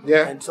booths.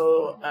 Yeah. And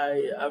so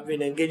I've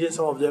been engaging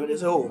some of them, and they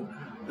say,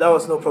 that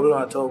was no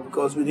problem at all,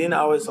 because within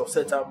hours of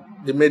setup,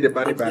 they made the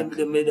money back.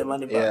 They made the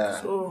money back.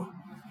 Yeah. So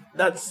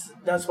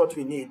that's what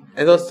we need.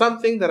 And there was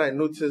something that I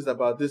noticed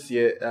about this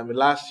year,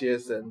 last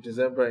year's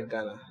December in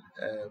Ghana,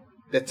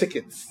 the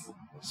tickets.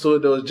 So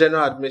there was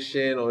general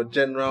admission or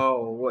general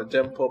or what,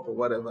 Gen Pop or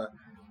whatever.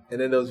 And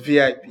then there was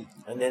VIP.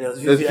 And then there was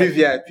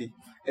VVIP.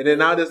 And then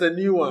now there's a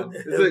new one.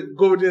 It's a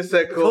Golden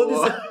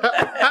Circle.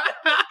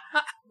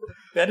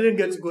 I didn't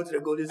get to go to the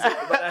Golden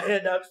Circle, but I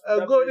heard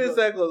that Golden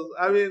Circles.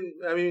 I mean,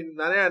 Nane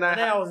and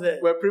I was there.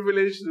 Were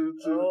privileged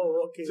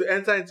to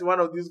enter into one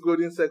of these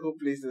Golden Circle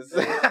places.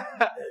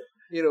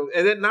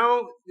 And then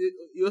now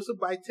you also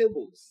buy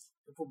tables.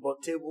 People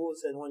bought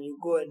tables, and when you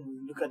go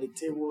and look at the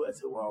table, I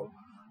say, wow.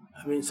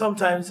 I mean,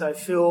 sometimes I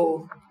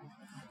feel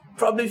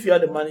probably if you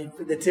had the money,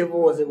 the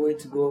table was the way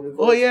to go.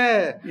 Oh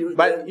yeah,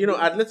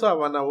 at Little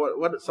Havana,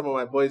 what some of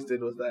my boys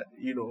did was that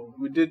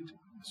we did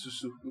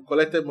susu. We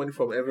collected money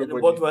from everybody. And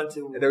we bought one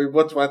table. And then we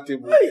bought one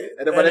table.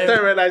 And then by the time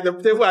we realized the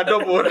table had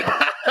doubled.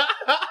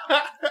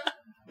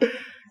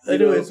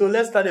 Anyway, so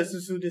let's start a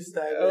susu this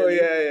time. Oh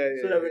yeah.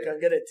 So that we can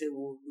get a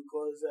table,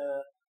 because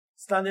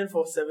standing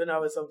for 7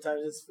 hours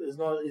sometimes is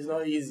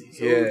not easy.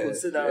 So we could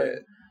sit down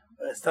and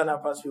stand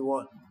up as we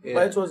want. Yeah.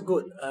 But it was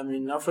good. I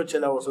mean,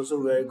 Afrochella was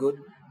also very good.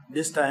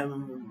 This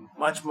time,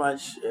 much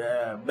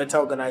better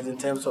organized in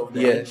terms of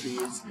the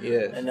entries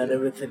and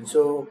everything.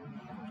 So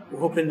we're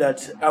hoping that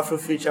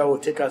Afrofuture will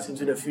take us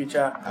into the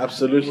future.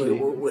 Absolutely.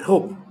 We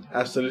hope.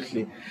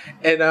 Absolutely.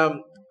 And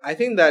I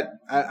think that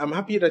I'm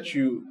happy that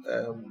you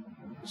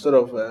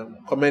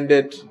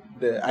commended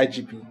the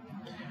IGP,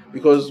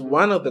 because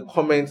one of the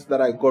comments that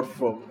I got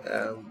from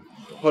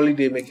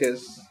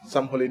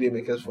some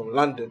holidaymakers from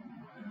London,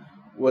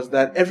 was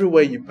that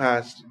everywhere you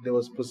passed, there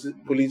was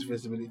police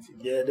visibility.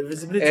 Yeah, the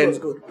visibility was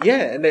good.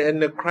 Yeah,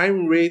 and the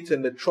crime rate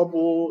and the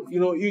trouble,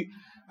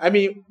 I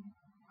mean,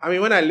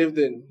 when I lived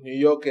in New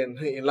York and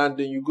in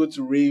London, you go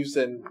to raves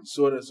and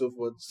so on and so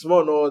forth.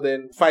 Small no,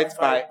 then fight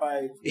by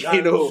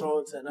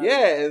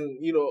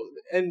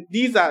and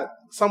these are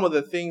some of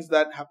the things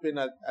that happen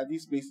at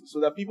these places, so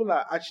that people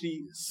are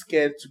actually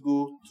scared to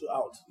go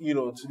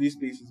to these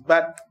places.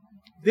 But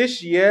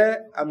last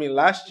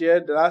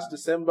year, last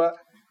December,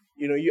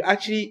 you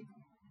actually,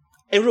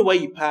 everywhere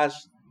you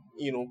pass,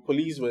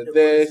 police were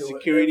there,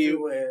 security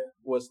everywhere.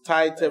 Was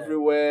tight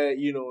everywhere,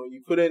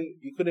 you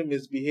couldn't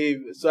misbehave.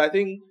 So I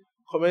think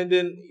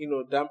commending,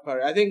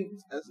 Dampare, I think,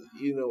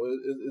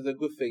 is a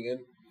good thing.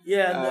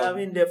 And I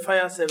mean, the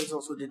fire service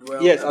also did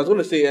well. Yes, I was going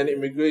to say, and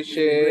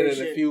immigration and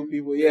a few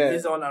people,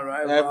 visa on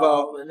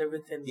arrival and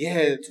everything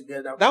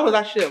together. That was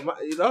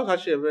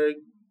actually a very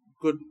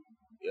good,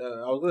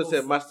 I was going to say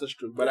a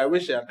masterstroke, but I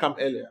wish I had come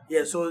earlier.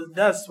 Yeah, so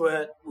that's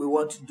what we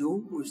want to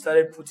do. We've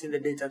started putting the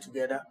data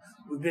together.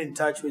 We've been in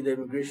touch with the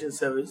immigration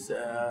service.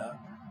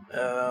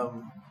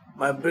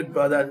 My big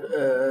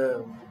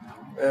brother,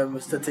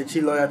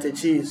 Mr. Lawyer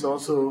Techi, is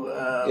also...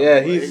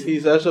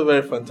 he's also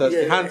very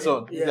fantastic.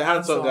 Hands-on. He's a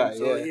hands-on guy.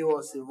 So he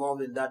was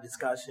involved in that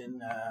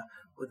discussion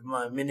with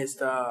my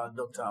minister,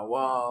 Dr.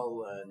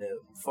 Awal, the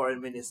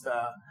foreign minister,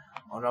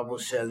 Honorable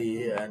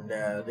Shelley, and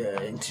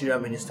the interior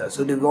minister.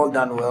 So they've all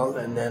done well.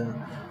 And then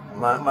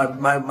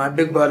my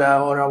big brother,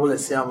 Honorable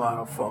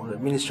Esiama, from the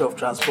Ministry of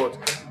Transport,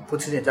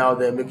 putting it out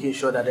there, making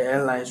sure that the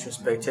airlines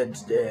respected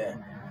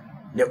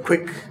the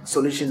quick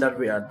solution that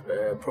we had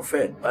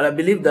preferred. But I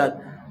believe that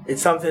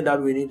it's something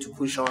that we need to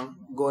push on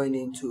going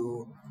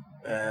into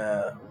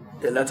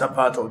the latter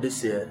part of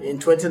this year. In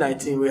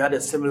 2019, we had a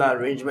similar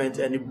arrangement,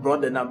 and it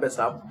brought the numbers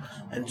up.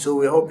 And so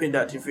we're hoping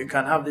that if we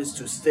can have this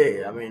to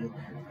stay, I mean,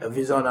 a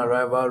visa on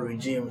arrival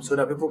regime, so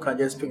that people can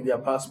just pick their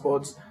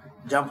passports,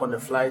 jump on the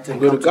flight, and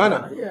go to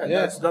Ghana.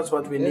 That's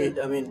what we need.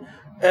 I mean,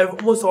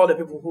 most all the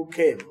people who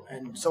came,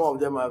 and some of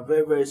them are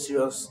very, very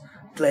serious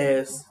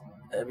players.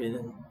 I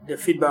mean, the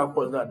feedback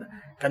was that,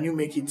 can you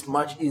make it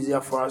much easier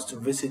for us to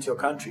visit your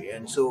country?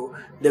 And so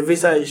the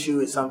visa issue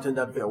is something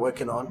that we are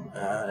working on.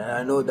 And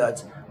I know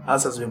that,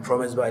 as has been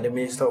promised by the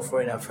Minister of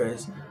Foreign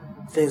Affairs,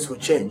 things will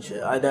change.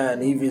 Either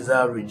an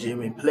e-visa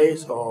regime in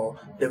place, or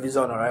the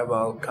visa on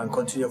arrival can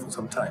continue for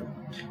some time.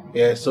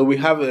 Yeah, so we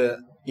have a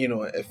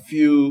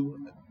few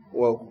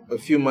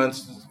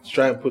months to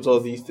try and put all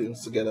these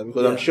things together,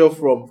 because I'm sure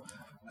from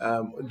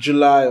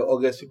July or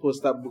August, people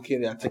start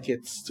booking their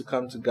tickets to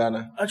come to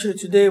Ghana. Actually,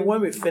 today,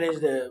 when we finish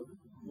the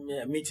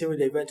meeting with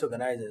the event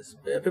organizers,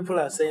 people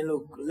are saying,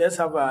 look, let's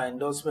have our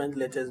endorsement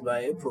letters by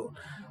April,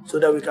 so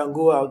that we can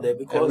go out there,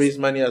 because and raise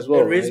money as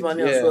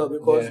well.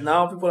 Because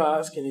now people are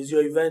asking, is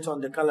your event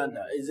on the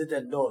calendar? Is it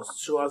endorsed?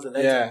 Show us a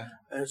letter. Yeah.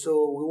 And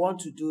so we want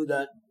to do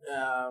that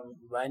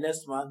by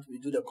next month. We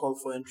do the call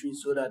for entry,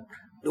 so that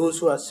those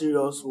who are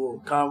serious will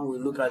come, we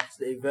look at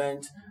the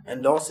event,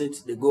 endorse it,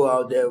 they go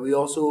out there. We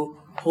also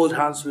hold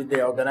hands with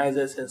the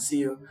organizers and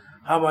see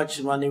how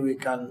much money we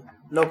can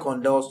knock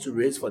on doors to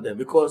raise for them,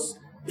 because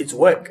it's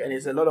work and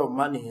it's a lot of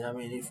money. I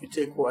mean, if you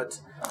take what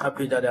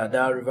happened at the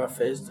Adar River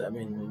Fest, I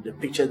mean, the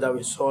pictures that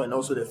we saw and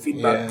also the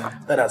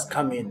feedback that has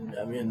come in.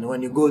 I mean,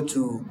 when you go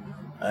to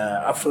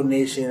Afro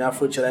Nation,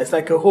 Afrochella, it's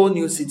like a whole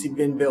new city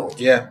being built.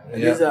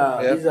 These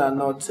are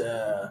not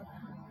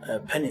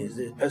pennies,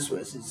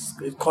 pesos.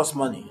 It costs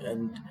money,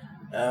 and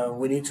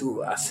we need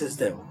to assist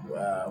them.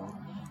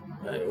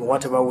 in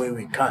whatever way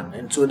we can.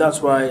 And so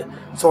that's why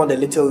some of the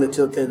little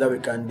things that we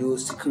can do,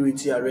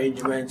 security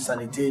arrangements,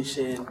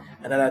 sanitation,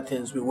 and other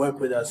things, we work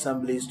with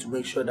assemblies to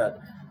make sure that,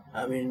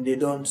 they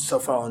don't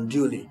suffer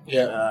unduly.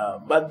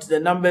 But the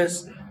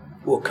numbers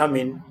will come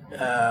in.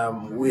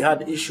 We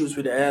had issues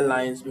with the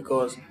airlines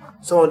because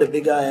some of the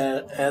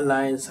bigger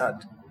airlines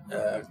had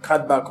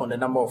cut back on the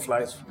number of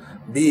flights.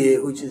 BA,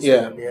 which is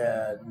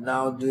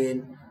now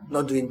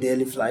not doing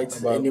daily flights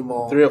about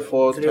anymore. 3 or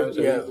 4 times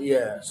a week.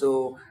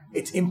 So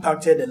it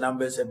impacted the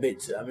numbers a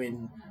bit.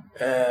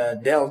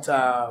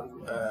 Delta,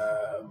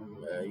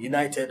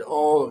 United,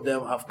 all of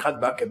them have cut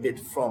back a bit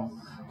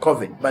from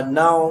COVID. But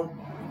now,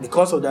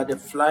 because of that, the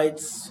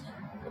flights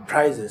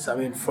prices,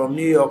 from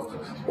New York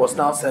was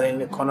now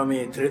selling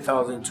economy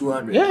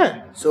 3,200.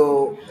 Yeah.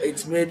 So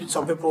it's made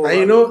some people.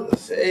 And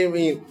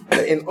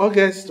in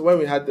August when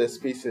we had the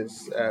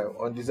spaces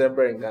on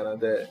December in Ghana,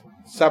 the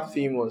sub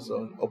theme was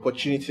on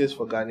opportunities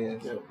for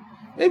Ghanaians. Yeah.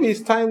 Maybe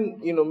it's time,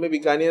 maybe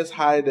Ghanaians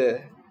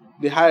hire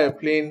a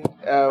plane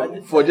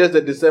for just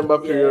the December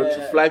period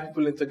to fly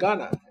people into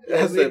Ghana.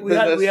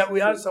 Yeah, we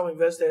had some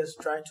investors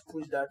trying to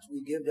push that.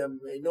 We gave them,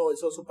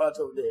 it's also part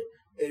of the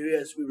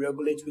areas we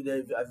regulate with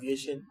the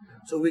aviation.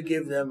 So we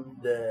gave them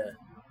the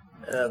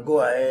go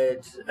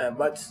ahead.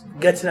 But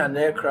getting an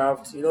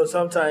aircraft,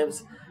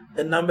 sometimes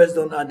the numbers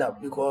don't add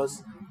up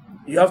because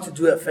you have to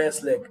do a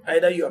first leg.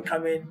 Either you are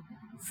coming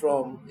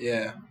from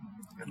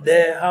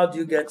there, how do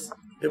you get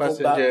people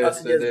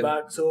passengers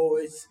back? So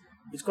it's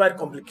quite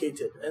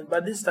complicated.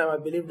 But this time I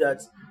believe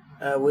that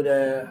with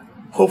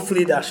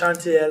hopefully the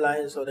Ashanti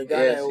Airlines or the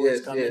Ghana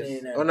Airways coming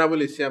in. Honorable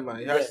Isiama,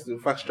 he has to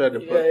fast track the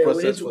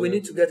process. We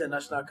need to get a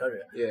national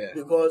carrier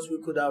because we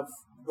could have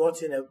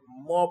brought in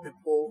more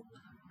people.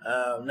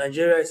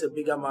 Nigeria is a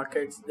bigger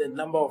market. The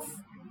number of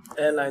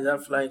airlines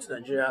that fly into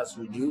Nigeria has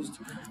reduced.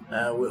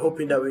 We're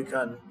hoping that we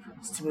can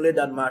stimulate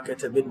that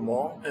market a bit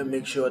more and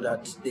make sure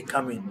that they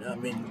come in.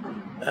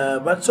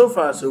 But so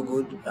far so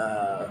good.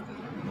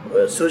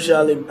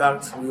 Social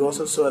impact. We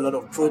also saw a lot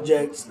of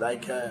projects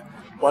like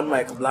what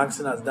Michael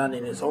Blankson has done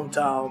in his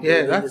hometown.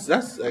 Yeah, that's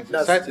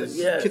exciting.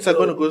 Kids are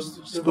going to go to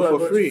school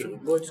for free.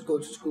 Go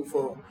to school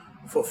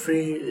for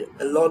free.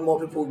 A lot more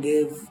people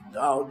gave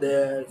out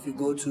there. If you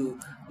go to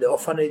the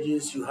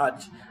orphanages, you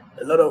had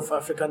a lot of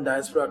African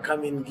diaspora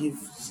come in, give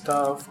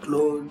stuff,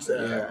 clothes.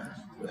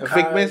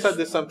 Vic Mensah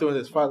did something with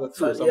his father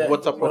too. Some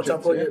water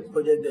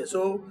project there.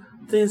 So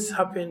things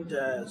happened.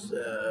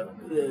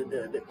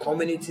 The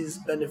communities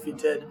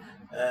benefited.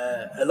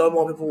 A lot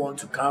more people want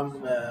to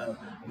come.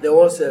 There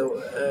was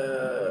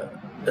a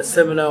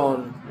seminar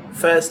on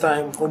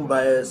first-time home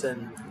buyers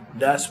and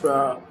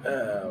diaspora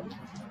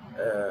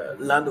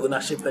land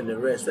ownership and the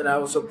rest. And I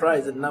was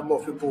surprised the number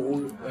of people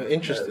who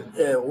interested.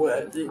 It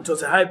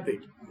was a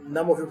hybrid. The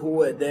number of people who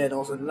were there and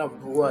also the number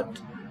of people who had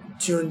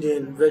tuned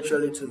in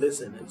virtually to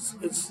listen.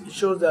 It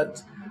shows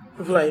that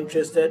people are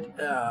interested.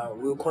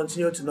 We'll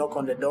continue to knock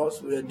on the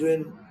doors. We are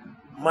doing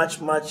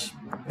much, much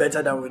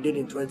better than we did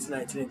in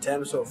 2019 in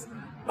terms of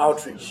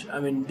outreach.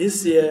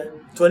 This year,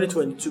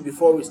 2022,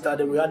 before we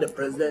started, we had the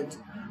president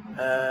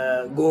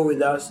go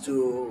with us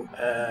to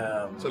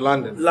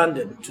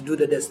London to do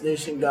the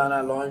Destination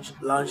Ghana launch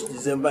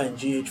December in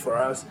GH for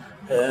us.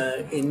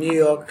 In New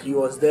York, he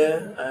was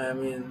there.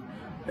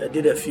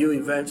 Did a few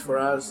events for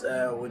us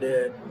with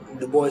the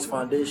Du Bois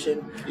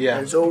Foundation.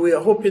 And so we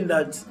are hoping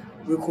that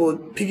we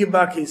could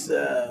piggyback his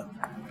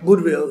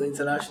goodwill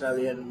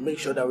internationally and make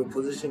sure that we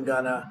position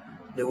Ghana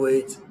the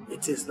way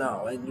it is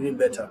now and doing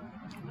better.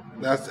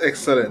 That's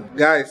excellent,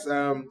 guys.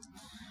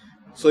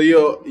 So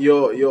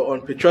you're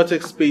on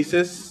Patriotic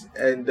Spaces,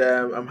 and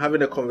I'm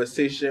having a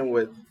conversation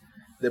with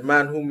the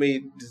man who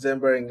made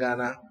December in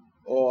Ghana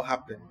all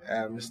happen,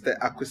 Mr.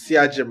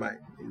 𝐶𝐞𝐜𝐞𝐦𝐿,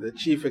 the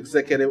Chief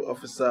Executive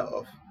Officer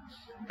of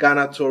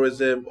Ghana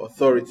Tourism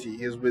Authority.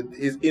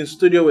 He's in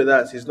studio with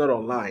us. He's not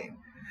online,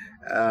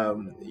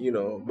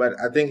 but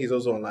I think he's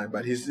also online.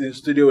 But he's in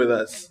studio with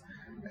us.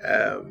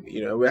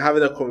 We're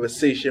having a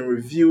conversation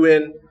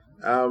reviewing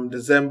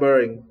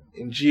December in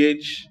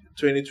GH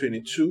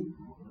 2022.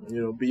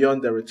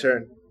 Beyond the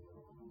return,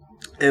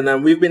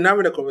 and we've been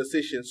having a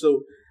conversation.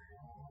 So,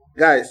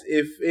 guys,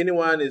 if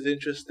anyone is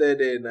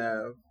interested in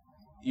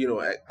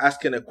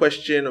asking a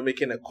question or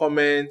making a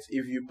comment,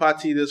 if you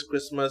party this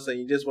Christmas and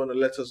you just want to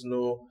let us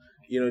know,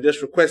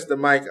 just request the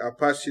mic. I'll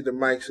pass you the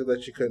mic so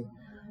that you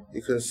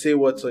can say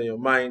what's on your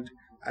mind.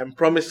 I'm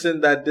promising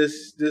that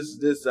this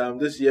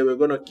year we're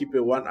gonna keep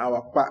it 1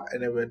 hour part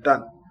and then we're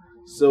done.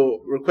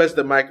 So request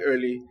the mic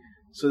early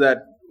so that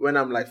when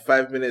I'm like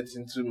 5 minutes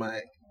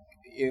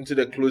into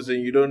the closing,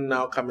 you don't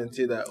now come and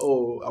say that,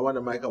 oh, I want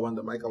the mic.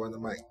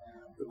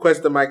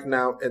 Request the mic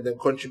now and then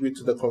contribute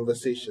to the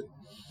conversation.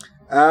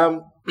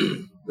 Mr.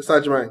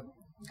 Ajman,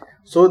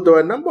 so there were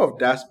a number of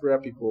diaspora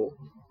people,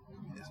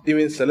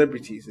 even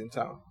celebrities in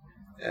town.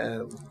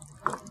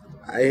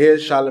 I hear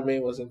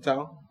Charlemagne was in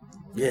town.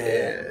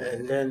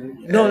 And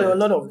then there were a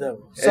lot of them.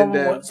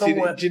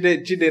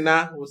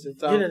 Jidena was in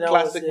town.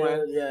 Classic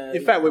man.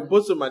 In fact, with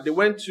Bozoma, they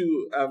went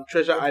to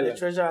Treasure Island.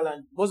 Treasure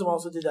Island. Bozoma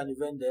also did an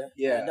event there.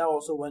 And that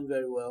also went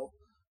very well.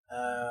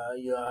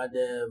 You had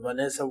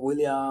Vanessa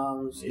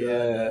Williams.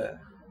 Yeah.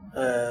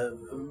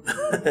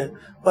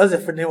 What's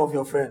the name of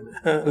your friend?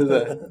 Who's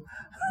that?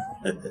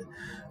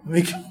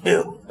 Meek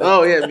Mill.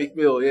 Oh yeah, Meek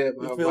Mill. Yeah,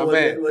 my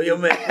man. Your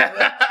man.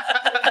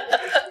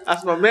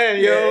 That's my man,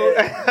 yo.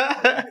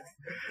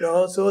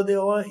 No, so they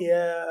were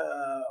here.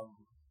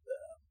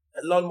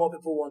 A lot more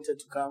people wanted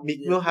to come.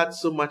 Meek Mill had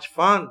so much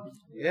fun.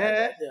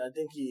 Yeah. I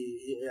think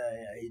he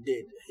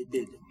did.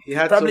 He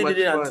had probably so much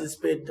didn't fun.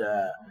 anticipate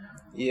the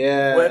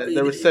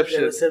reception.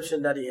 The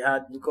reception that he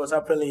had, because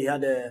apparently he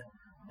had a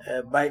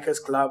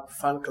bikers club,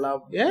 fan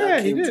club. Yeah,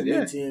 that he came did. to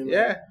meet him.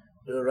 Yeah.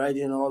 They were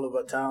riding all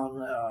over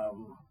town.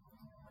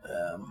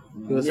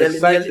 He was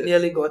excited.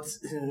 Nearly got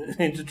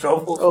into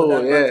trouble. Oh,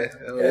 for that, yeah.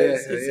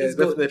 It's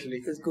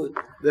Definitely. It's good.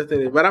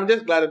 Definitely. But I'm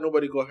just glad that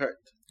nobody got hurt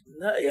in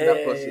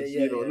that process.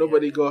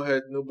 Nobody got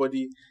hurt.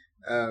 Nobody,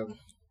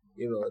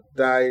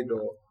 died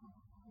or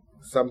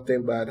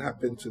something bad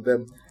happened to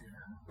them.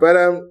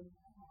 But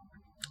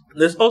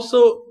there's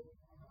also,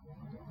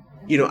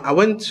 I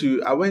went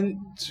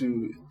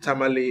to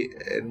Tamale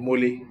and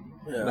Mole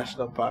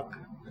National Park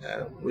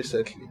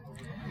recently,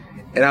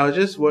 and I was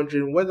just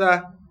wondering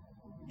whether,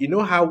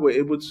 how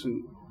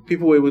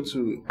people were able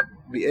to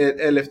be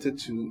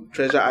airlifted to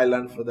Treasure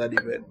Island for that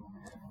event.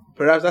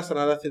 Perhaps that's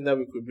another thing that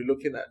we could be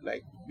looking at,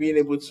 like being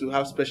able to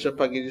have special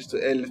packages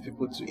to airlift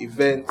people to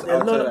events. There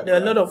are a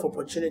lot of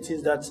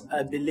opportunities that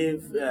I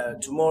believe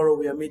tomorrow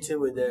we are meeting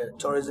with the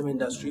tourism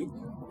industry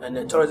and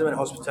the tourism and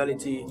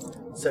hospitality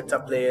sector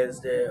players,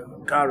 the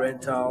car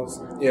rentals,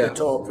 the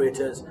tour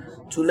operators,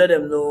 to let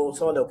them know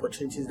some of the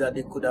opportunities that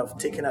they could have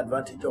taken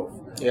advantage of.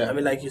 Yeah. I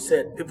mean, like you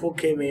said, people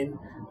came in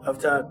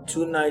after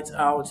 2 nights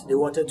out, they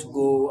wanted to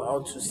go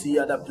out to see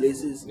other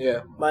places.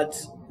 Yeah. But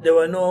there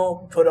were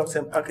no products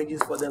and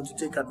packages for them to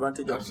take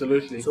advantage of.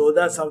 Absolutely. So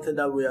that's something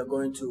that we are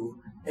going to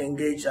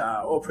engage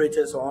our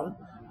operators on.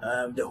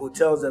 The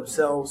hotels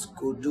themselves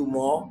could do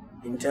more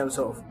in terms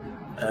of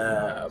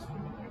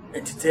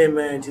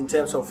entertainment, in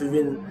terms of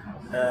even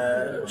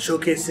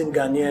showcasing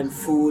Ghanaian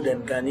food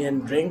and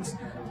Ghanaian drinks.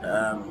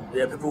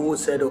 There are people who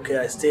said, okay,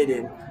 I stayed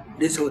in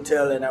this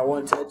hotel and I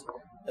wanted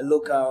a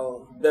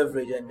local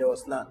beverage and there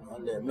was none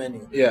on the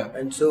menu. Yeah.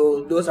 And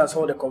so those are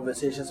some of the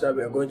conversations that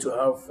we are going to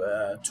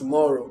have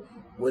tomorrow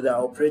with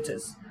our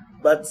operators.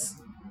 But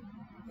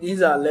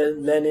these are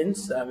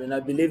learnings. I mean,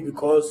 I believe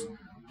because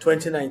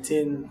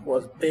 2019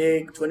 was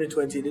big,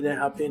 2020 didn't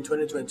happen,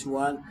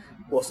 2021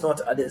 was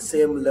not at the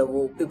same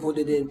level, people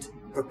didn't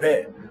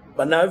prepare.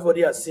 But now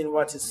everybody has seen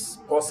what is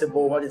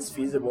possible, what is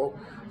feasible.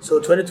 So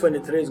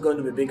 2023 is going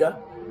to be bigger.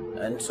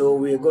 And so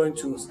we are going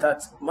to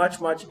start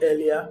much, much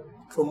earlier,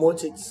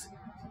 promote it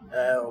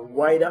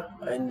wider,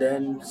 and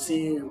then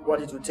see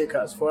what it will take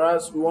us. For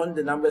us, we want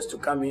the numbers to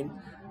come in.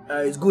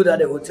 It's good that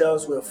the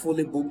hotels were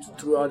fully booked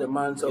throughout the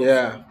months of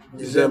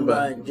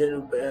December and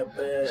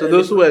January. So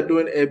those who were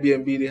doing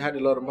Airbnb, they had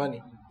a lot of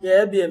money.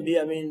 Yeah,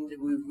 Airbnb, I mean,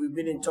 we've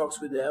been in talks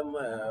with them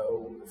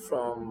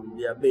from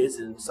their base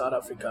in South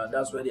Africa.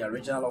 That's where their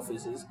regional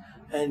office is.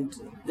 And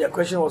their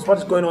question was, what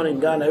is going on in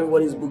Ghana?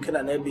 Everybody's booking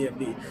an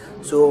Airbnb.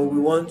 So we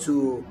want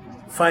to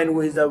find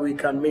ways that we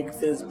can make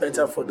things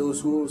better for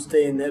those who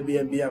stay in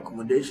Airbnb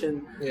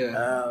accommodation.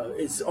 Yeah.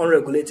 It's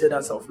unregulated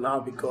as of now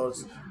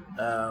because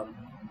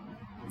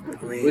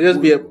will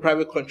just be a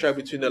private contract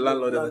between the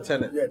landlord and the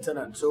tenant. Yeah,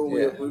 tenant. So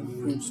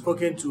we've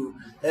spoken to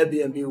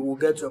Airbnb. We'll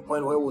get to a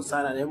point where we'll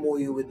sign an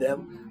MOU with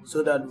them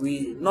so that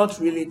we, not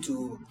really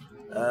to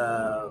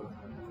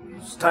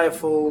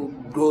stifle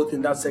growth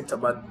in that sector,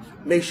 but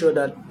make sure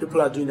that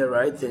people are doing the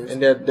right things.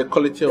 And the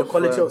quality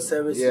of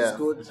service is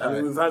good. I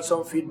mean, we've had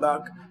some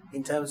feedback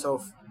in terms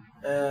of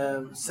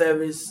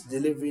service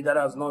delivery that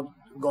has not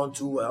gone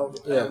too well.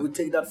 We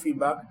take that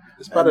feedback.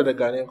 It's part of the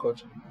Ghanaian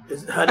culture.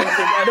 I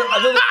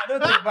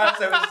don't think bad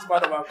service is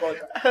part of our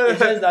culture. It's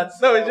just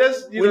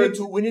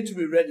that we need to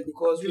be ready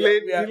because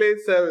delayed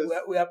service.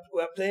 We are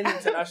playing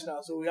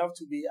international, so we have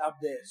to be up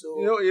there. So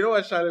you know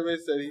what Charlemagne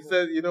said? He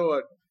said, you know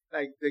what?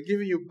 Like, they're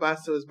giving you bad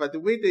service, but the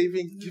way they're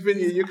even giving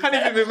you can't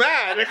even be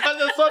mad because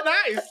they're so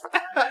nice.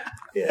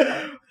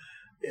 Yeah.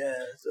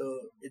 So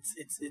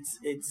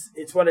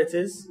it's what it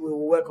is. We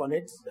will work on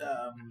it.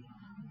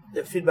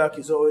 The feedback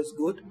is always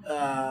good.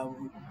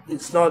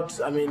 It's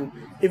not, I mean,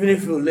 even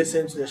if you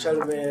listen to the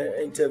Charlemagne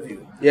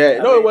interview.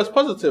 It was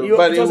positive. It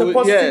was a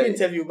positive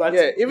interview. But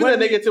even the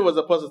negative was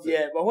a positive.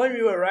 Yeah, but when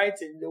we were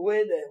writing, the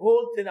way the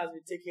whole thing has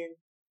been taken,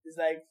 it's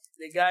like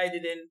the guy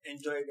didn't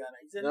enjoy Ghana.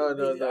 He said,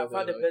 I've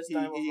had the best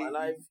time of my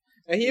life.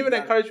 And he even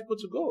encouraged people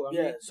to go.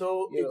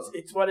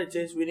 It's what it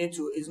is. We need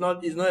to, it's no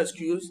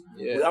excuse.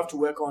 Yeah. We have to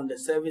work on the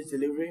service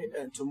delivery,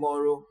 and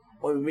tomorrow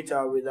when we meet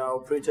with our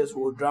operators,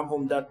 we'll drum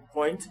home that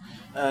point.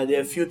 There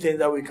are a few things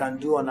that we can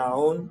do on our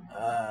own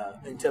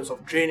in terms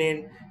of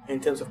training,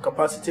 in terms of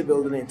capacity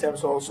building, in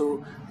terms of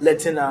also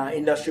letting our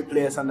industry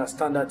players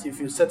understand that if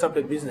you set up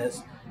a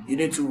business, you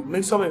need to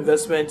make some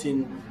investment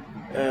in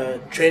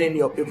training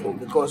your people,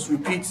 because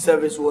repeat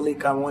service will only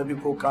come when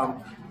people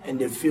come and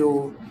they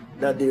feel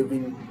that they've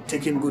been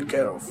taken good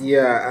care of.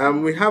 Yeah,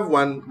 we have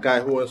one guy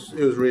who was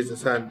raised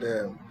his hand,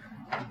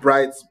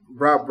 Bright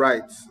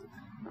Bright.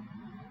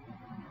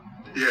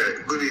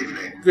 Yeah, good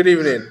evening. Good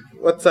evening.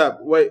 What's up?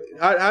 Wait,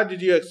 how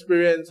did you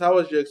experience? How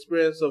was your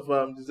experience of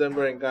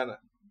December in Ghana?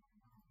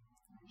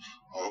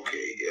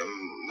 Okay,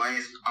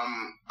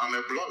 I'm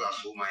a blogger,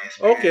 so my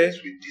experience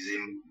with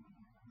December,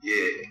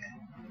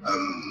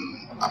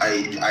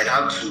 I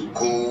had to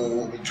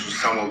go to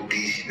some of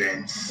these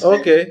events.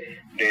 Okay.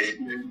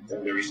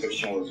 The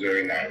reception was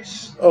very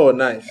nice. Oh,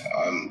 nice.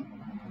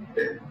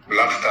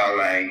 Black Star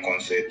Line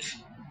concert,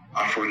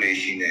 Afro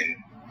Nation and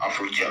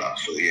Afrochella.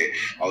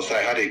 So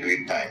I had a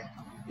great time.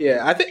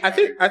 Yeah, I think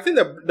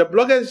the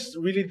bloggers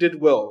really did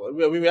well. I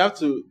mean, we have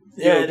to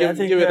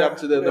give it up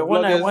to them. The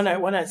bloggers,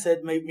 when I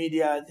said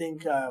media, I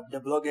think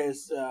the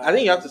bloggers. I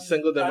think you have to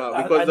single them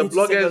out because the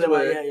bloggers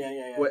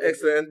were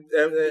excellent.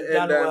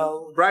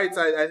 And Bright,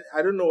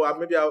 I don't know.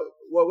 Maybe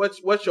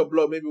what's your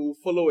blog? Maybe we'll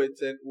follow it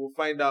and we'll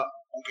find out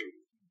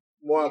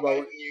more about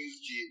News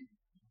G.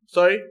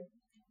 Sorry.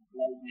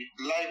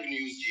 Live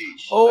News G.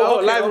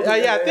 Live.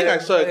 I think I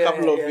saw a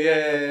couple of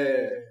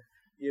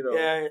you know.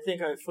 Yeah, I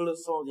think I followed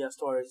some of their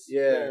stories.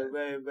 Yeah.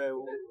 Very, very,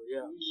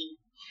 yeah.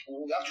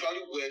 We actually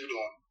worked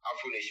on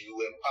Afro Nation.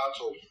 We were part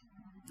of.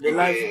 We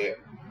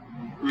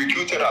were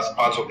recruited as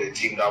part of the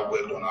team that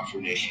worked on Afro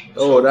Nation.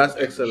 Oh, that's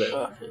excellent.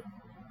 Okay.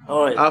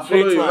 All right. I'll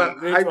follow you.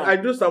 I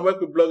do some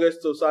work with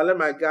bloggers too, so I'll let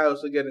my guy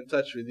also get in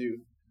touch with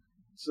you,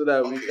 so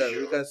that we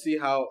can see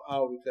how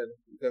we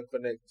can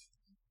connect.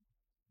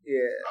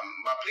 Yeah.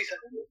 But please,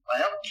 I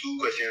have 2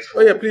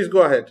 questions. Please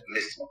go ahead.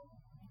 Listen.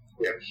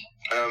 Yeah.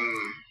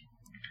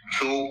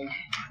 So,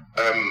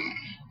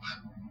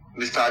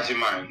 Mr.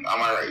 Ajiman, am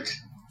I right?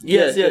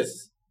 Yes.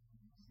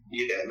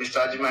 Yeah, Mr.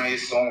 Ajiman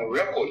is on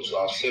record to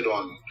have said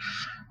on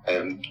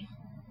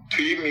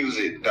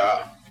Music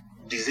that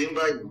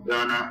December in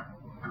Ghana,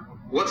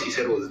 what he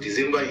said was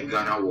December in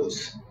Ghana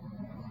was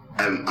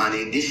an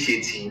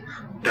initiative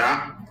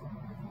that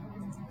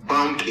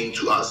bumped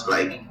into us.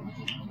 Like,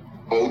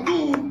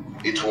 although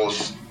it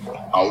was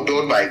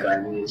outdone by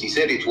Ghanaians, he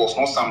said it was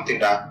not something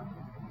that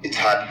it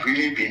had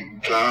really been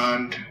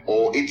planned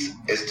or its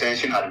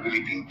extension had really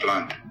been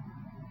planned.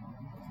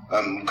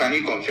 Can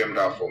you confirm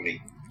that for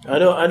me? I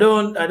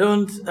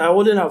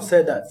wouldn't have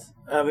said that.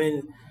 I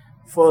mean,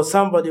 for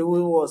somebody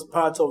who was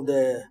part of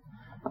the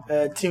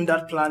team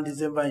that planned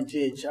December in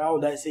GH, how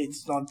would I say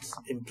it's not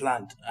been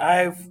planned?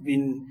 I've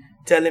been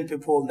telling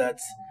people that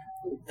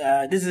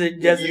this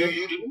is just...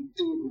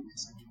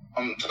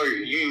 I'm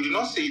sorry, you did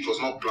not say it was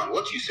not planned.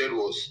 What you said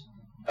was...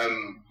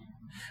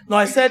 No,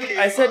 I said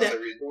that...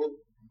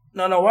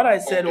 No, what I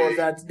said was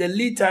that the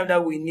lead time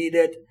that we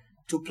needed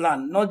to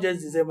plan, not just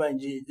December and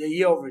G, the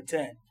year of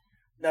return,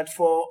 that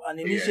for an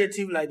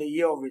initiative like the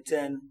year of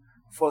return,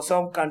 for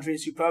some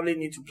countries, you probably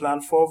need to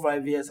plan 4 or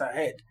 5 years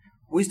ahead.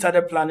 We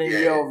started planning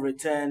year of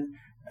return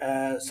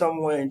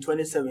somewhere in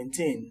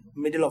 2017,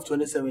 middle of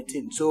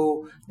 2017.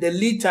 So the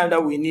lead time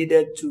that we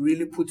needed to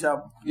really put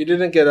up... You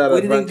didn't get that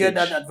advantage. We didn't get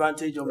that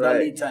advantage of that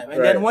lead time.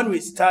 And then when we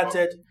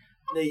started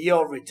the year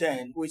of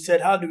return, we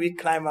said, how do we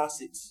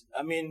climax it?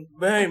 I mean,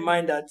 bear in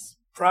mind that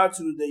prior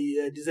to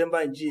the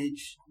December in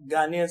GH,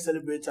 Ghanaians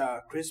celebrate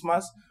our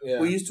Christmas. Yeah.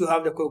 We used to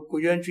have the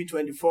𝐶𝐞𝐜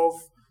 24th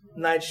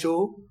night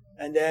show,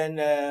 and then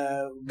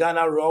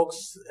Ghana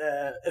Rocks,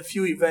 a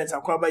few events,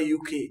 Akwaba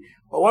UK.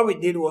 But what we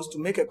did was to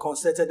make a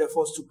concerted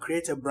effort to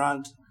create a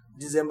brand,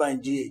 December in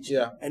GH,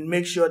 and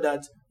make sure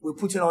that we're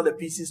putting all the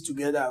pieces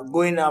together,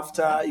 going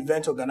after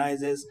event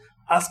organizers,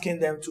 asking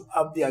them to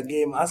up their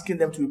game, asking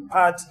them to be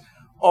part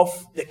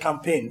of the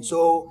campaign.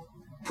 So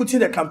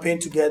putting the campaign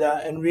together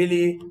and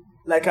really,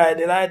 like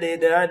the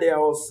other day I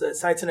was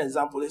citing an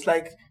example. It's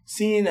like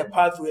seeing a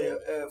pathway,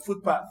 a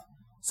footpath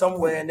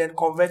somewhere and then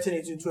converting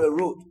it into a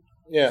road.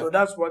 Yeah. So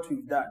that's what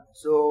we've done.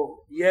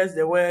 So yes,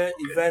 there were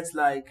events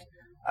like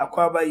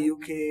Akwaba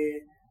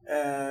UK,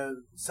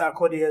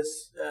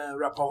 Sarkodie's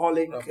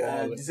Rapaholic,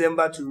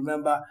 December to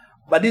Remember.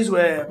 But these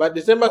were... But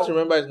December to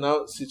Remember is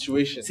now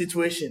Situation,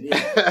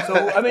 yeah.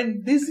 So, I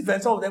mean, these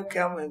events, some of them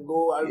come and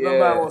go. I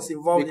remember I was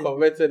involved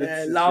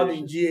in Loud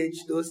in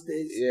GH those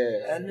days.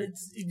 Yeah. And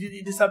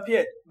it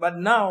disappeared. But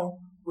now,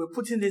 we're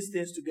putting these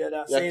things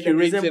together, saying that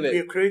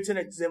we're creating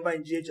a December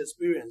in GH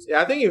experience.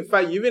 Yeah, I think, in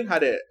fact, you even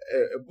had a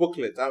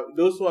booklet.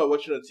 Those who are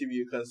watching on TV,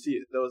 you can see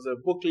it. There was a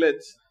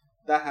booklet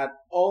that had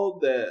all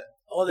the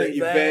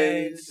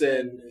events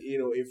and,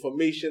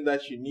 information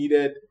that you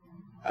needed.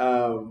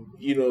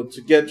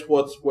 To get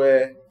what's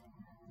where,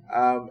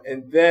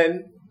 and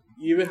then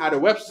you even had a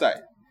website.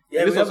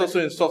 Yeah, this was also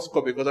in soft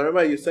copy because I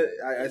remember you said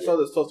I saw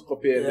the soft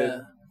copy and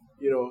then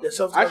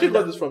I actually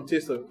got this from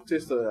Taste.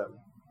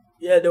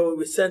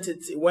 We sent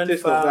it. It went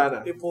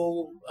far.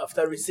 People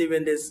after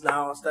receiving this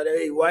now started,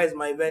 hey, why is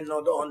my event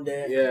not on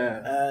there?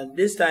 Yeah.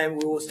 This time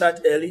we will start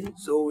early,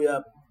 so we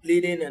are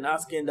pleading and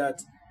asking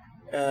that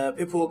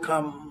people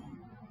come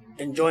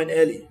and join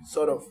early,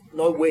 sort of,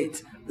 not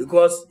wait,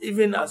 because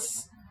even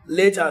as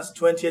late as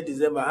 20th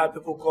December, I had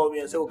people call me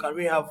and say, can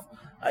we have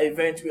an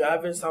event? We are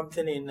having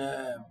something in,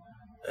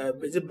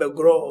 is it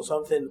Begro or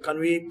something? Can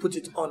we put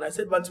it on? I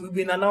said, but we've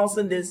been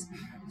announcing this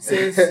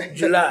since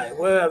July.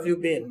 Where have you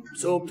been?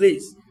 So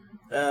please,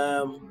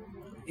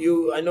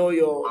 I know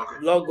your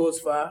blog goes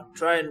far.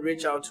 Try and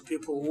reach out to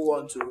people who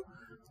want to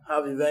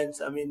have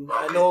events. I mean,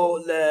 I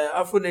know the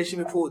Afro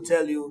Nation people will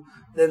tell you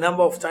the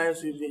number of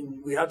times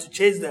we had to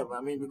chase them.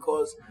 I mean,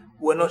 because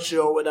we're not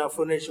sure whether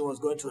Afro Nation was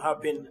going to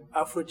happen.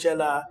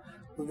 Afrochella,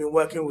 we've been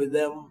working with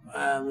them.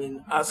 I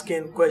mean,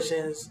 asking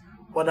questions.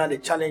 What are the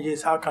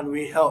challenges? How can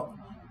we help?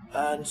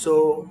 And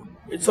so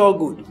it's all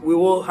good. We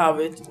will have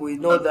it. We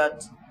know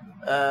that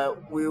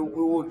we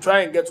will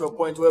try and get to a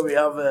point where we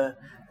have a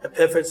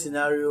perfect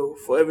scenario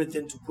for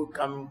everything to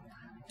come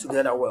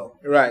together well.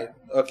 Right.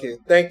 Okay.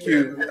 Thank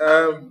you.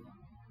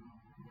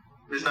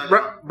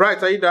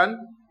 Bright, are you done?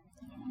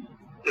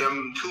 2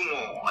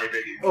 more, I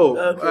beg you. Oh,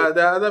 okay.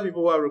 There are other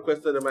people who have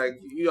requested the mic.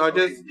 You are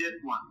just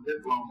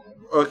one.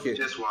 Okay.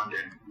 Just one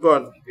then. Go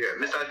on. Yeah,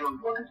 Mr. John,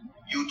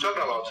 you talked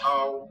about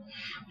how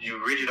you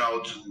reached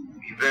out to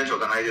event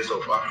organizers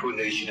of Afro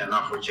Nation and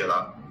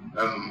Afrochella.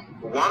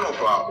 One of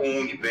our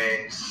own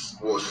events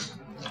was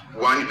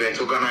one event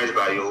organized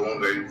by your own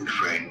very good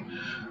friend,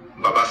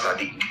 Baba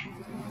Sadiq.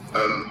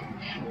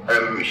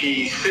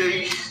 He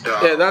says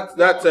that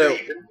that's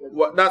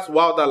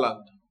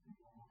Wilderland.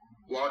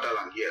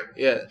 Wilderland,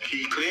 yeah.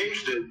 He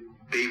claims that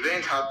the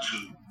event had to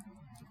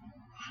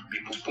be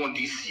postponed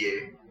this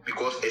year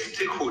because a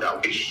stakeholder,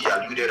 which he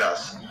alluded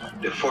as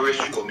the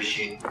Forestry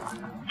Commission,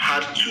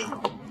 had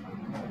to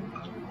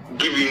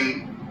give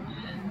in,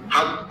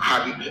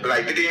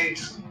 didn't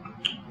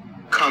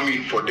come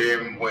in for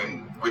them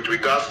with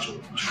regards to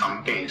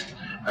some things.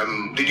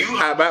 Did you?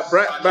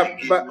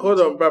 But hold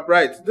on, but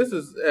right. This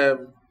is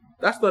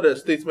that's not a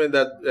statement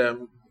that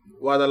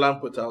Wilderland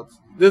put out.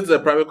 This is a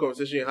private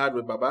conversation you had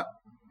with Baba.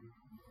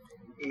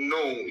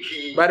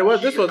 No,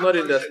 this was not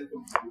in the.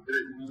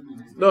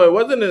 No, it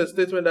wasn't in the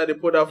statement that they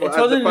put out for. It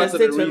wasn't in the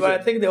statement, but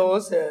I think there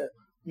was a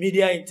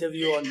media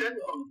interview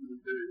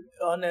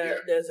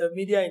there's a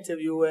media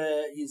interview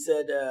where he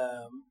said,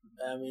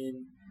 I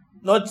mean,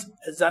 not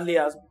exactly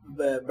as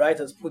Bright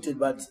has put it,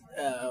 but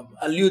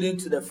alluding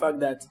to the fact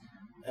that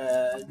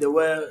there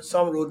were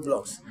some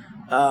roadblocks.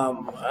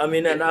 I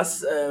mean, and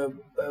as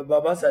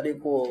Baba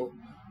Sadiq will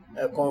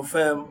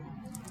confirm,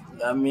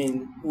 I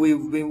mean,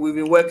 we've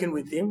been working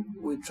with him.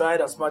 We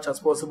tried as much as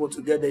possible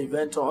to get the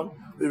event on.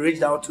 We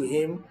reached out to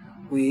him.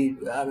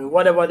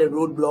 Whatever the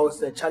roadblocks,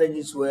 the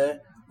challenges were,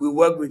 we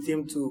worked with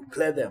him to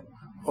clear them.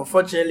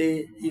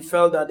 Unfortunately, he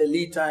felt that the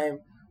lead time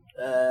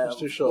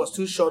was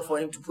too short for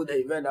him to put the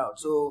event out.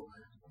 So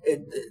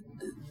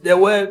there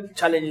were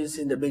challenges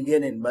in the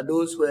beginning, but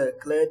those were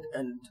cleared.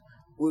 And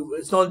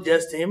it's not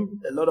just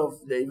him. A lot of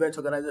the event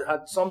organizers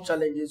had some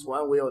challenges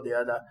one way or the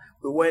other.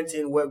 We went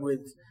in, worked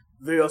with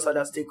various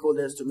other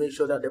stakeholders to make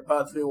sure that the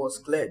pathway was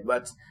cleared.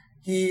 But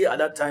he, at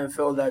that time,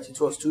 felt that it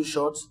was too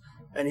short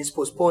and he's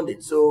postponed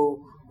it.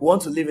 So we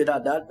want to leave it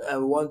at that,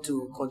 and we want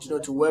to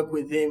continue to work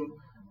with him.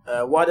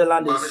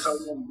 Wilderland is...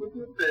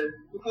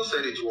 People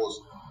said it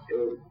was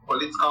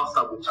political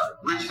sabotage,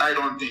 which I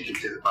don't think it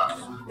is.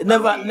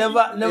 But never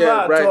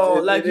at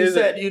all. Like you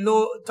said,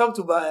 talk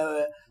to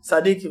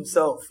Sadiq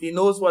himself. He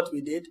knows what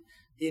we did.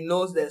 He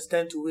knows the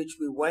extent to which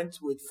we went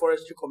with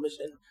Forestry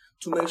Commission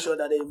to make sure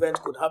that the event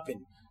could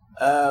happen.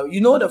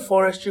 The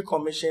Forestry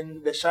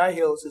Commission, the Shire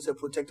Hills is a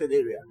protected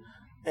area.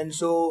 And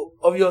so,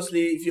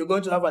 obviously, if you're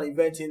going to have an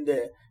event in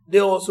there, they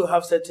also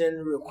have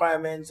certain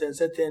requirements and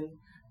certain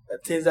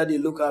things that they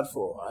look out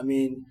for. I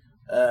mean,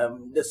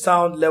 the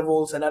sound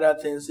levels and other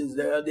things is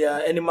there. There are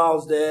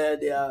animals there.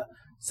 There are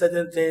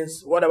certain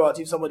things. What about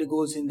if somebody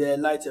goes in there,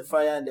 lights a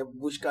fire, and the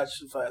bush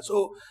catches fire?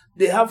 So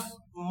they have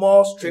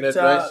more stricter in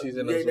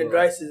the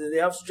dry season. They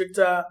have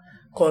stricter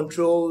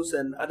controls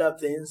and other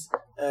things.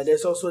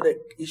 There's also the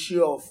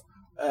issue of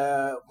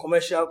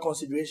commercial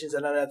considerations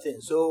and other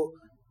things. So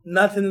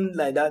nothing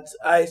like that.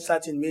 I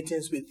sat in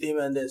meetings with him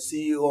and the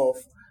CEO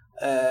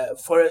of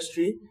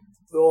forestry.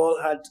 We all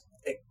had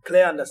a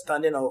clear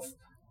understanding of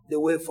the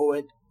way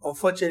forward.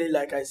 Unfortunately,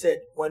 like I said,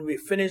 when we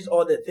finished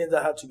all the things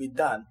that had to be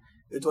done,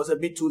 it was a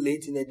bit too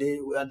late in the day.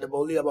 We had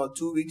only about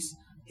 2 weeks.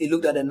 He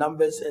looked at the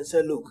numbers and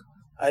said, look,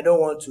 I don't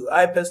want to.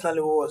 I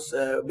personally was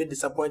a bit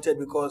disappointed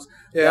because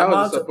the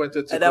amount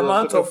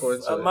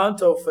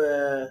of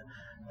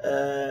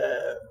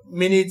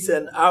minutes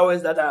and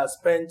hours that I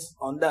spent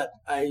on that,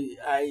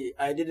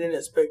 I didn't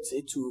expect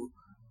it to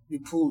be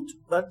pulled.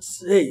 But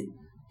hey,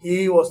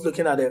 he was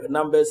looking at the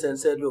numbers and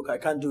said, look, I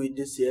can't do it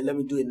this year. Let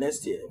me do it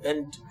next year.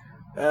 And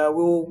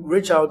we'll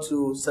reach out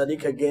to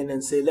Sadiq again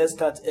and say, let's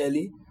start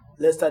early.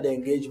 Let's start the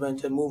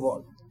engagement and move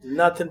on.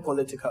 Nothing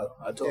political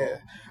at all. Yeah.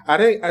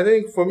 I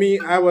think for me,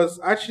 I was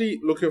actually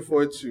looking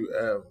forward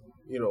to,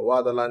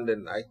 Wilderland,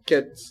 and I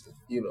kept,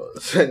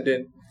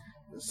 sending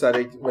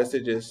Sadiq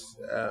messages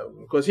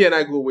because he and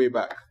I go way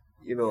back.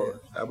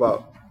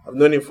 I've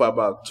known him for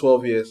about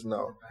 12 years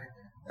now.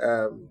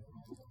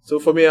 So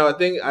for me, I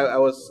think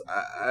it was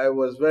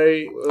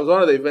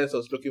one of the events I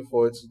was looking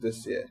forward to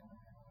this year,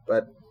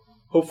 but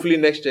hopefully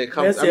next year it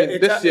comes.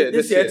 This year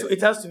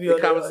it has to be.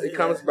 It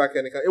comes back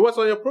and it was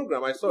on your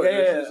program. I saw it.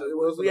 Yeah.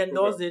 We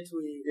endorsed it.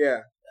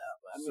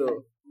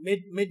 So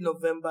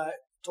mid-November,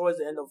 towards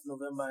the end of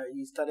November,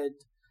 he started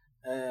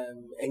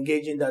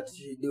engaging that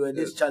there were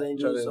these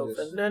challenges.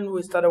 And then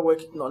we started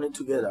working on it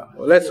together.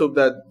 Well, let's hope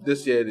that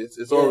this year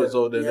it's all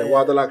resolved and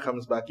Wonderland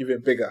comes back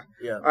even bigger.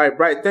 Yeah. All right,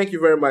 Bright, thank you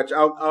very much.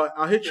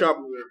 I'll hit you up.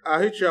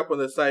 I'll hit you up on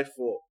the side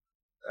for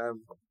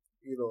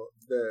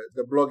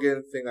the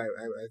blogging thing I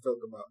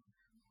talked about.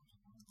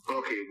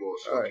 Okay,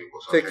 boss. All right. Okay,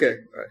 boss. Take care.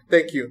 All right.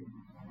 Thank you.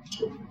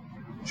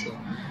 Sure.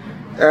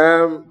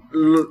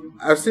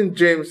 I've seen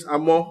James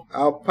Amo.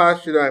 I'll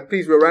pass you that.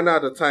 Please, we're running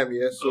out of time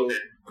here, so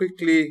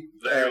quickly.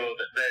 Very well.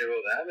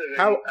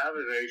 I have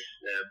a very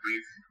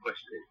brief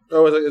question.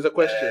 Oh, it's a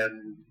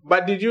question.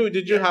 But did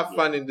you have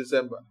fun in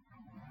December?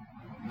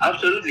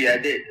 Absolutely, I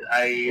did.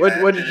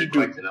 What did you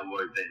do? Quite a number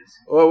of events.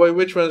 Oh,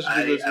 which ones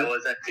did you go to? I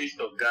was at Taste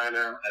of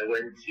Ghana. I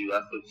went to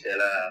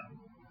Afrochella,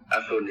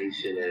 Afro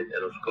Nation,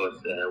 and of course,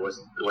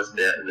 was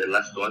the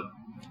last one.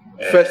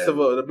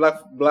 Festival, the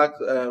Black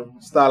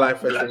Starline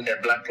Festival.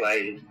 Black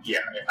Line, yeah,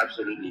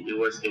 absolutely. It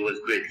was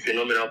great.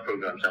 Phenomenal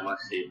programs, I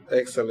must say.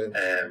 Excellent.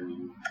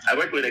 I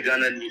worked with a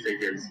Ghana news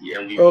agency,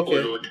 and we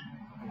followed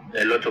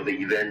a lot of the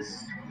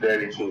events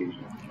very keenly.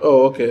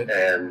 Oh, okay.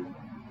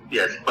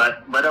 Yes,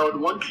 but I would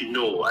want to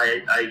know.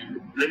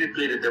 Let me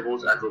play the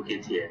devil's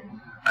advocate here.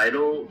 I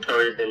know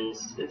tourism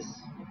is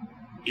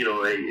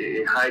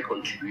a high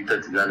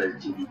contributor to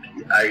Ghana's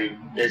GDP.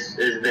 Is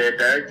the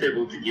director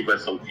able to give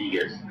us some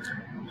figures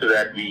so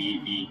that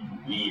we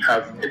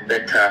have a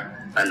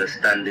better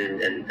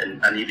understanding and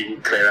an even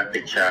clearer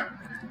picture,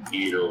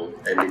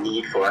 and the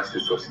need for us to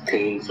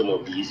sustain some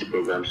of these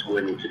programs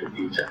going into the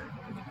future?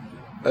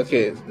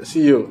 Okay,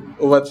 see you.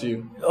 Over to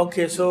you.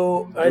 Okay,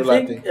 so I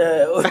think.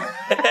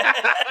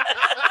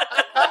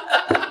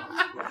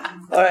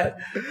 All right.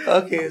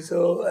 Okay,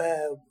 so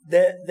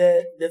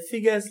the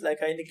figures,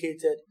 like I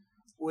indicated,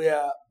 we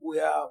are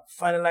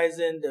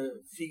finalizing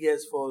the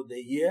figures for the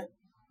year,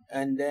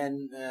 and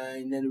then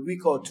in a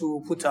week or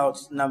two put out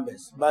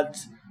numbers. But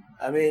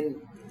I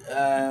mean,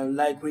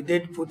 like we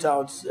did put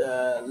out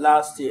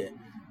last year,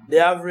 the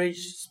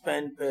average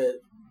spend per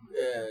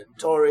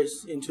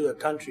tourist into the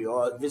country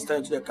or visitor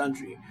into the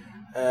country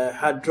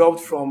had dropped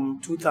from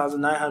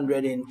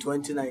 2,900 in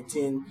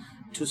 2019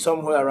 to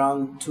somewhere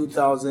around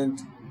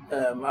 2,000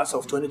 as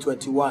of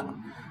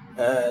 2021.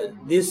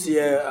 This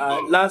year,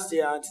 last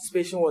year,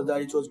 anticipation was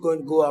that it was going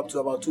to go up to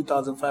about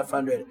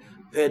 2,500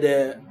 per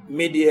the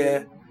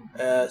mid-year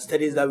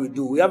studies that we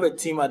do. We have a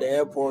team at the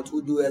airport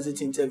who do exit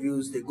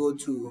interviews. They go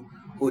to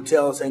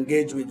hotels,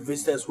 engage with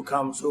visitors who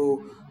come.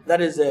 So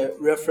that is a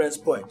reference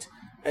point.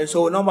 And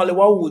so normally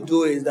what we would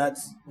do is that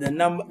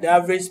the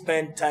average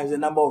spend times the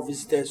number of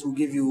visitors will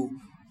give you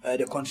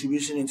the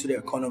contribution into the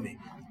economy.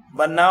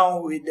 But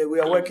now we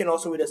are working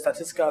also with the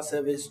statistical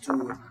service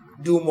to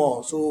do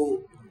more.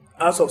 So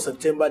as of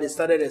September, they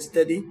started a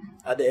study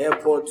at the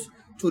airport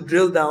to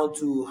drill down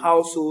to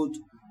household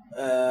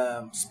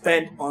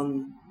spend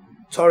on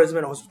tourism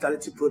and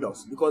hospitality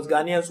products, because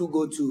Ghanaians who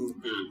go to,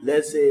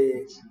 let's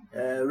say,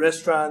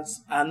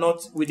 restaurants are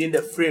not within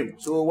the frame.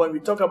 So when we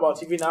talk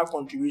about even our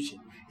contribution,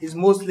 it's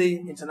mostly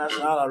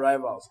international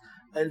arrivals.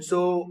 And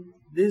so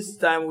this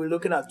time we're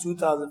looking at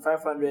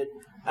 2,500.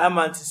 I'm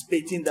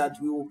anticipating that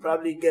we will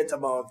probably get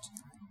about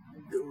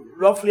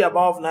roughly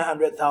above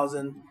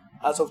 900,000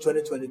 as of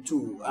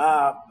 2022.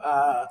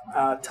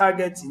 Our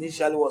target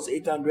initially was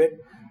 800.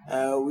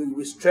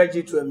 We stretched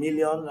it to 1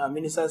 million. Our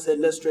minister said,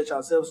 let's stretch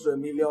ourselves to 1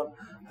 million.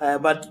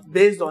 But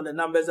based on the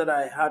numbers that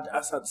I had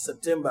as of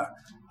September,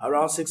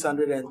 around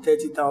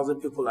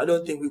 630,000 people, I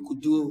don't think we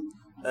could do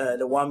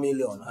the 1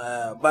 million.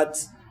 But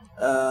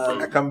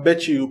I can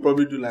bet you'll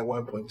probably do like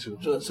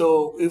 1.2.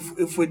 So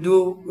if we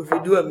do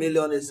 1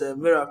 million, it's a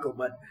miracle.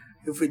 But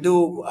if we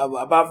do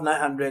above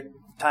 900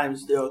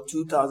 times the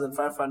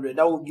 2,500,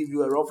 that will give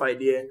you a rough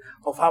idea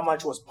of how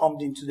much was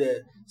pumped into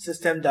the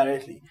system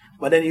directly.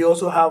 But then you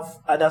also have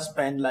other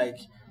spend, like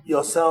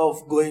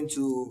yourself going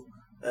to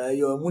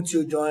your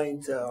mutio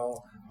joint,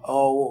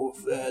 or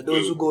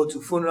those who go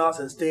to funerals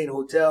and stay in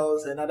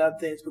hotels and other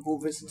things, people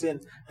visiting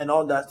and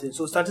all that thing.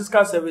 So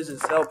statistical service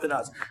is helping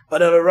us.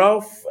 But at a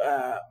rough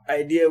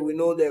idea, we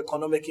know the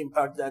economic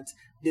impact that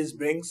this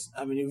brings.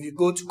 I mean, if you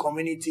go to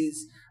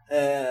communities,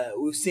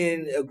 we've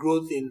seen a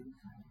growth in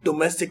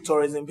domestic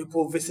tourism,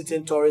 people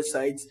visiting tourist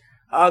sites.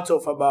 Out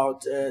of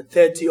about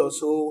 30 or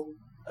so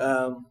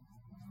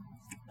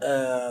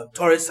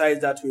tourist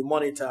sites that we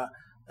monitor,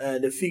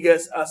 the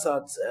figures as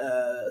at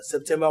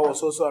September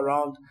was also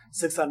around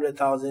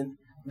 600,000.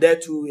 There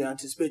too, we're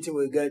anticipating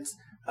we'll get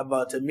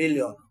about 1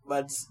 million.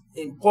 But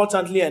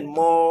importantly and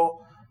more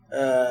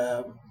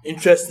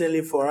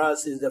interestingly for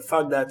us is the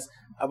fact that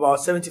about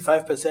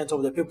 75%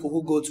 of the people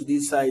who go to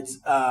these sites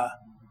are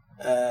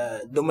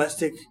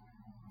domestic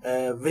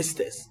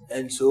visitors.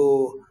 And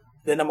so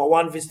the number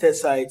one visitor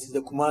site is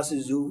the Kumasi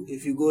Zoo.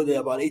 If you go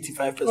there, about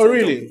 85%. Oh,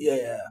 really?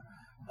 Yeah.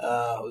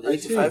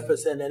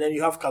 85%. And then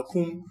you have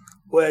Kakum,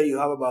 where you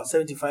have about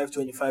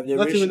 75-25.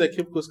 Not even the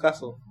𝐾𝐞𝐜𝐞𝐜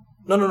Castle.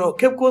 No.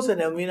 𝐾𝐞𝐜𝐞𝐜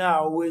and Elmina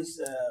are always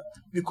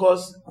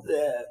because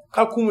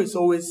Kakum is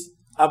always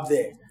up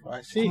there.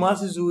 I see.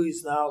 Kumasi Zoo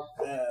is now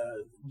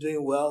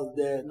doing well.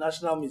 The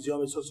National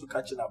Museum is also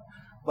catching up.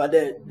 But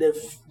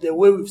the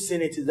way we've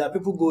seen it is that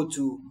people go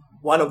to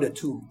one of the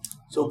two.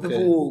 So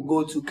people will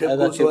go to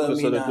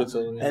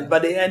𝐾𝐞𝐜𝐞𝐜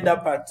but they end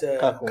up at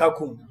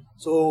𝐾𝐞𝐜𝐞𝐜.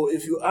 So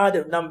if you add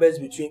the numbers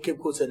between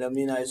𝐾𝐞𝐜𝐜 and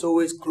Amina, it's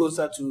always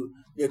closer to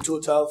the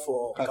total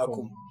for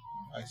𝐾𝐶𝐜.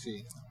 I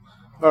see.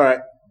 All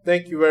right.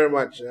 Thank you very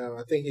much.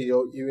 I think he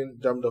even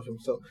jumped off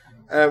himself.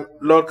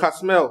 Lord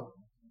Casmel.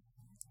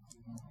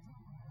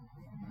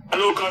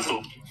 Hello,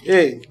 Council.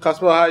 Hey,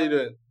 Casmel, how are you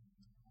doing?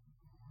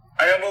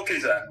 I am okay,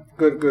 sir.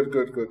 Good.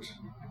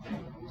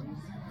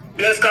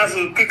 Yes,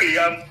 Council, quickly,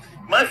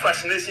 my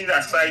fascination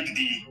aside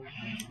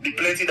the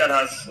plenty that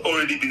has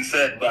already been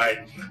said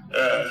by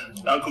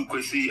Uncle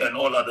Kwesi and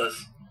all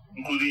others,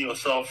 including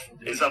yourself,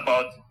 is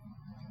about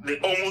the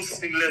almost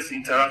seamless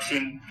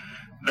interaction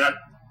that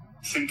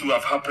seem to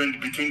have happened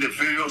between the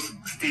various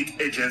state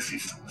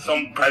agencies,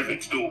 some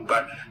private though,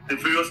 but the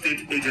various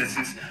state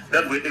agencies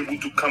that were able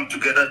to come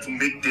together to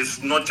make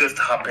this not just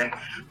happen,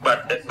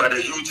 but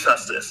a huge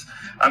success.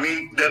 I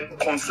mean, the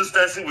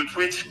consistency with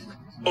which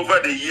over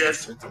the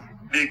years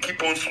they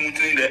keep on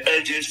smoothing the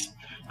edges.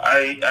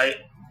 I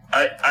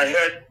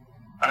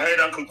heard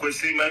Uncle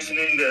Kwesi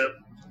mentioning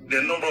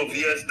the number of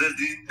years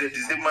the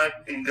disabled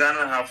in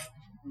Ghana have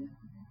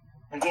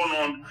gone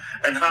on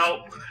and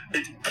how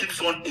it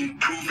keeps on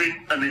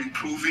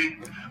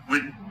improving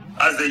with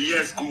as the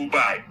years go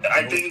by.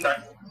 I think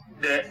that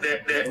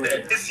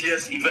this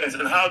year's events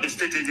and how the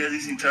state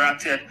agencies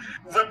interacted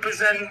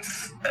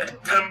represents a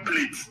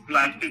template,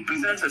 like it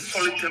presents a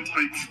solid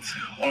template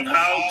on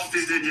how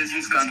state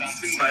agencies can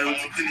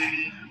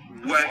symbiotically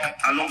work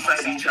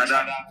alongside each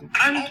other.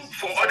 And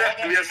for other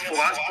areas for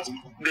us,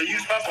 the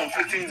usual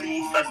conflicting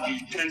rules that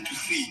we tend to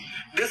see,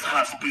 this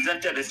has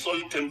presented a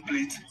solid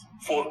template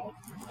for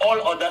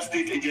all other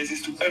state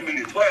agencies to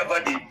emulate. Wherever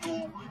they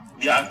do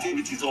their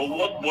activities or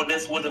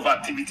whatever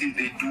activities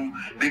they do,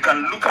 they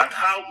can look at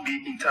how they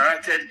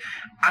interacted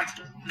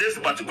at this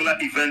particular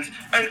event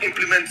and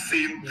implement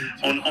same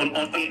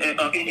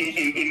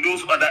in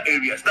those other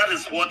areas. That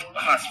is what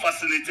has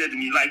fascinated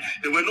me. Like,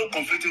 there were no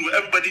conflicting where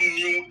everybody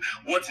knew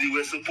what they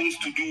were supposed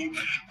to do.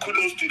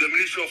 Kudos to the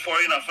Ministry of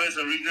Foreign Affairs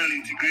and Regional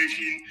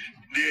Integration,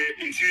 the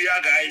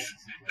interior guys,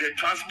 the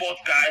transport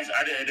guys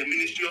at the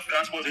Ministry of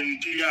Transport and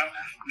Interior,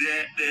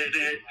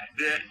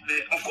 the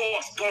of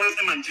course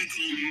tourism and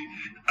GTE,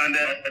 and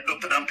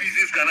Dr.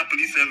 Dampizi's Ghana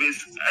Police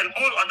Service, and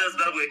all others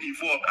that were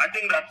involved. I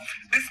think that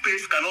this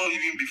space cannot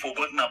even be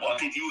forgotten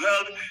about it. You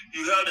held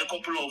a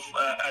couple of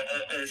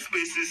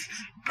spaces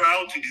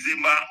prior to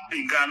December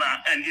in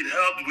Ghana, and it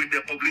helped with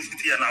the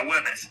publicity and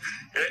awareness.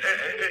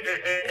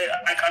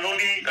 I can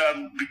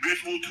only be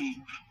grateful to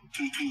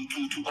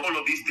all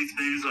of these states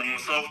on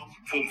yourself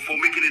for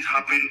making it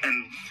happen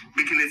and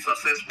making it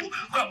successful.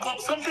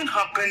 Something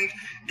happened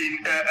in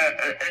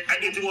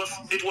it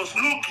was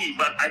low key,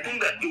 but I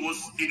think that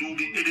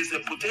it is a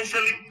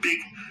potentially big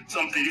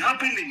something. It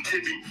happened in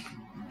Tebi.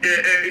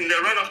 In the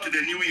run up to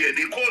the new year,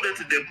 they called it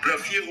the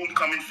Brafie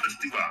Homecoming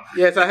Festival.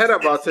 Yes, I heard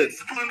about it. It's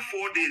spanned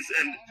 4 days,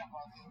 and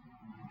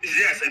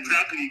yes,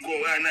 exactly.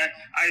 And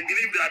I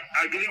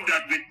believe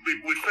that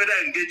with further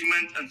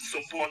engagement and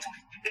support,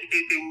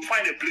 it will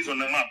find a place on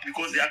the map,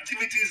 because the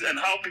activities and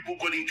how people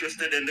got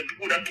interested and the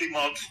people that came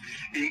out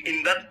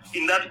in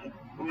that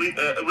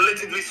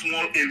relatively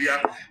small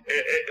area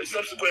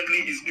subsequently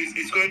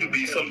is going to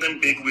be something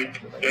big with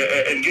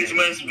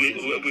engagements with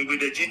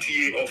the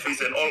GTA office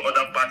and all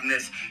other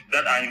partners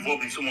that are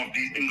involved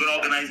in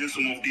organizing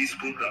some of these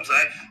programs.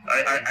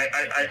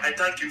 I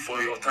thank you for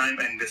your time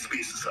and the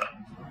space, sir.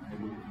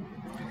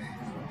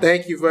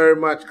 Thank you very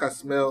much,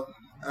 Casmel.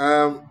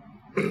 I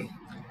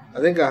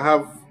think I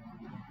have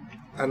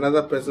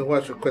another person who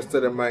has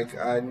requested a mic.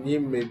 Let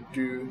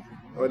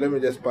me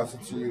just pass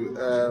it to you.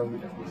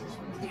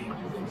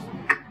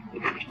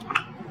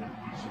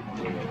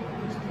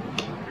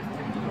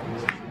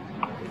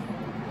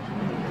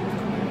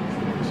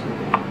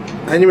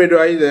 Animedu,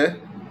 are you there?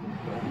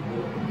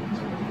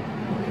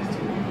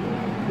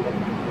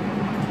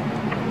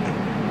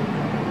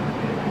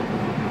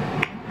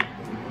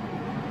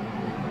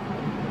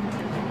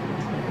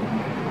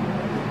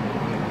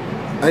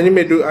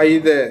 Animedu, are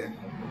you there?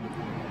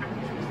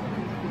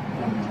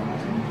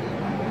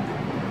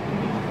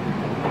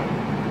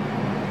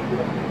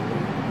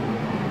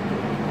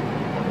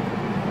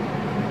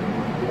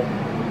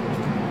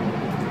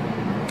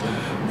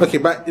 Okay,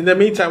 but in the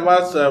meantime,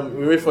 whilst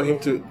we wait for him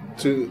to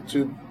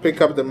pick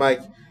up the mic,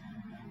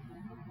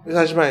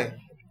 Mr. Ashmai,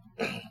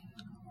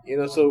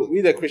 so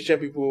we the Christian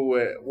people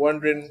were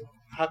wondering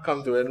how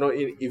come there were no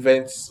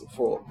events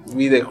for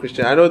we the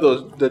Christian. I know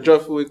the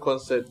Joyful Week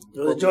concert.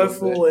 The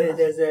Joyful Week,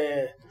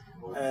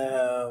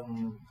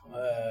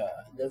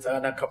 there's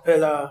an a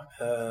cappella.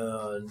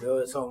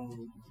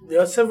 There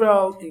are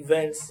several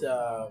events,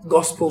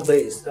 gospel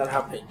based, that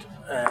happened.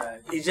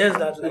 It's just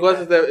that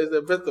because it's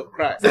the birth of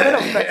Christ.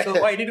 So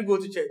why did you go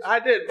to church? I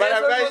did, but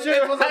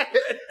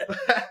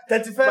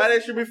but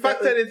it should be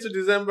factored into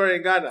December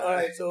in Ghana. All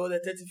right, so the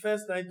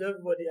 31st night,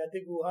 everybody, I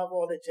think we'll have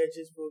all the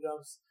churches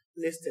programs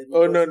listed.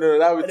 Oh no,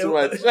 that would be too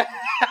much.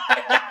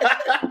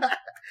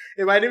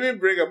 It might even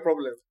bring a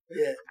problem.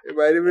 Yeah. It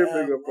might even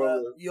bring a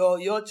problem.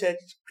 Your church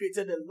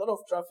created a lot of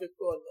traffic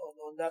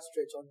on that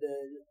stretch on the.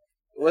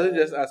 It wasn't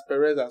just as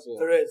Perez as well.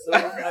 Perez. So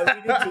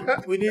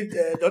we need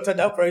Dr.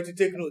 Dampari to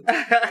take note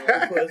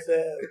because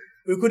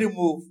we couldn't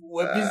move.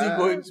 We're busy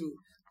going to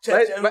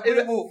church and we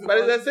couldn't move. But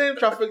it's the same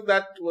traffic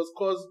that was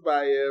caused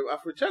by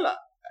Afrochella.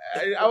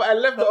 I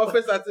left the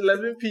office at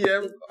 11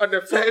 p.m. on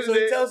the Thursday. So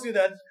it tells you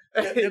that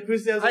the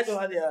Christians also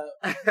had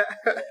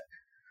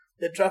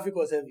the traffic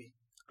was heavy.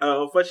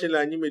 Unfortunately,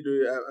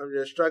 I'm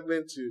just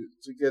struggling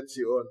to get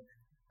you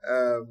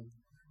on.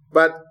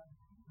 But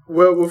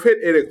we've hit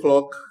 8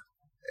 o'clock,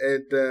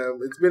 and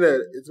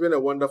it's been a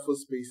wonderful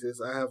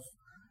spaces. I have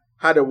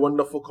had a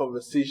wonderful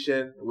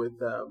conversation with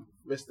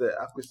Mr.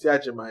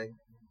 𝐶𝐞𝐜𝐞𝐦𝐛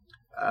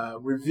𝐞𝐫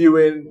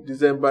reviewing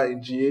December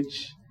in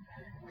GH,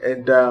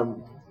 and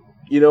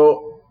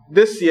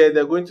this year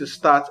they're going to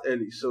start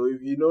early. So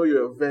if you know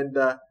you're a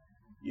vendor,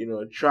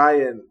 try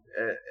and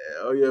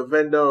or you're a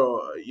vendor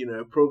or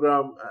a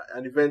program,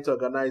 an event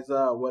organizer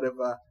or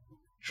whatever,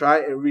 try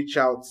and reach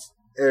out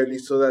early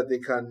so that they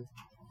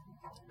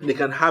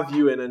can have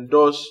you and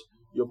endorse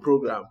your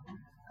program.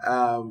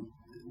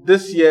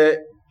 This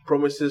year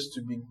promises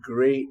to be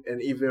great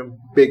and even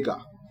bigger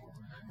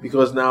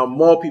because now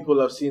more people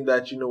have seen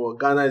that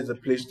Ghana is the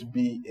place to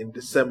be in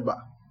December,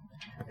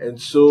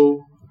 and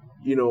so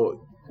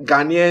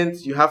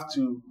Ghanaians, you have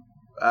to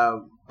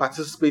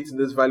participate in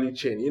this value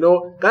chain.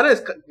 Ghana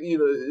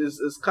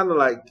is kind of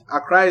like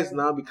Accra is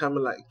now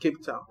becoming like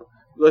Cape Town,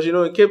 because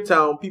in Cape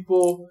Town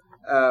people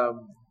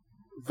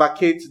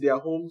vacate their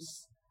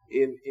homes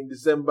in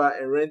December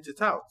and rent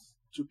it out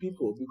to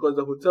people because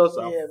the hotels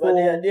are full.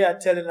 But they are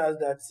telling us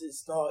that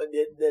it's not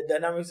the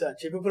dynamics are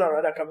cheap. People are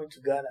rather coming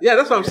to Ghana. Yeah,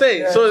 that's what I'm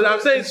saying. So I'm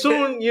saying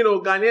soon,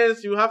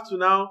 Ghanaians, you have to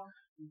now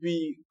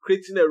be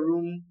creating a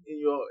room in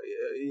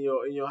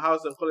your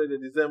house and call it the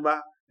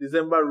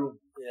December room,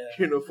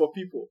 for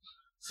people,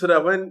 so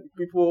that when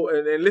people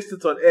and list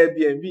it on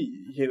Airbnb,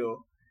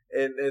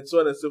 and so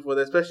on and so forth.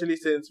 Especially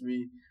since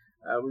we've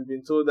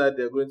been told that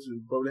they're going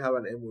to probably have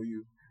an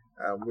MOU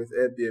with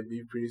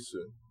Airbnb pretty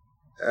soon.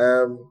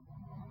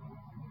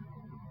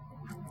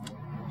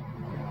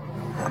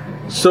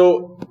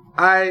 So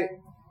I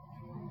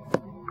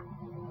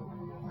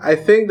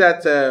think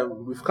that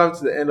we've come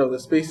to the end of the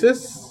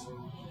spaces.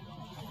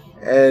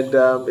 And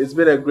it's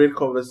been a great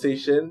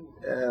conversation.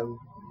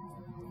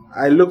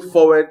 I look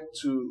forward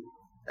to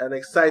an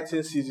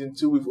exciting season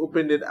 2. We've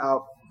opened it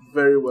up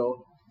very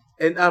well.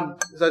 And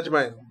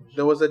Sajman,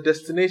 there was a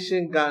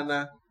Destination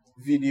Ghana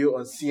video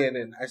on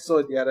CNN. I saw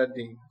it the other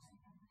day.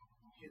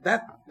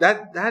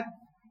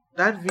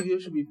 That video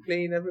should be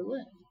playing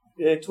everywhere.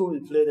 Yeah, it will be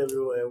played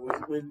everywhere.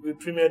 We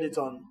premiered it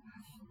on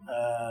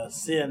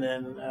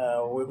CNN.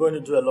 We're going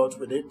to do a lot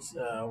with it.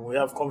 We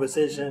have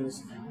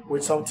conversations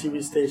with some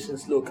TV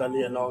stations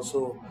locally, and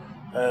also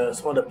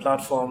some of the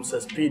platforms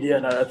as PD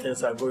and other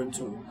things are going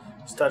to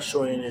start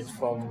showing it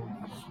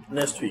from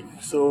next week.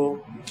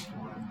 So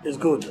it's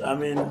good. I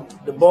mean,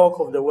 the bulk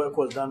of the work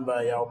was done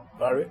by Yao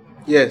Barry.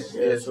 Yes, so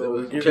it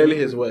was clearly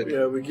his work.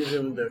 Yeah, we give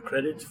him the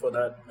credit for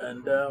that.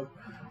 And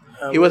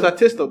he was a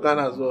taste of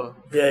Ghana as well.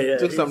 Yeah.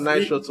 Took some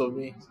nice shots of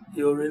me.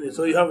 You really?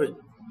 So you have it?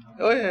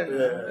 Oh yeah.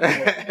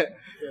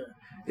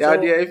 Yeah,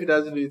 if he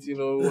doesn't do it,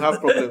 we'll have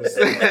problems.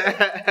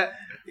 Yeah.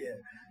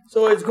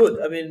 So it's good.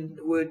 I mean,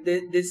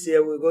 this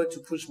year we're going to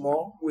push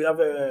more. We have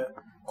a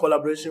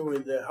collaboration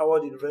with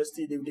Howard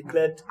University. They've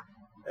declared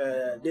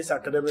this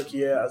academic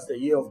year as the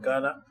Year of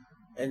Ghana.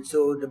 And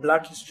so the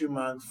Black History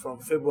Month from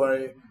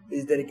February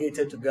is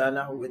dedicated to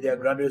Ghana with their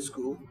graduate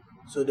school.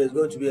 So there's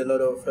going to be a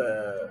lot of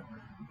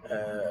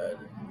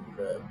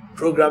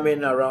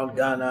programming around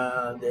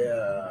Ghana,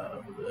 their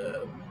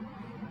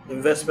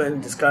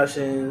investment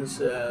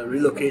discussions,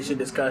 relocation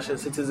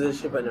discussions,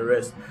 citizenship, and the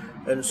rest.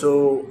 And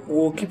so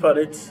we'll keep at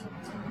it,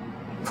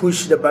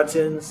 push the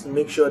buttons,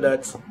 make sure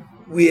that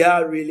we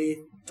are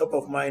really top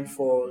of mind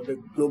for the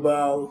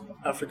global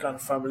African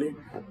family.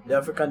 The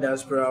African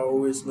diaspora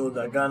always know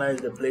that Ghana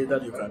is the place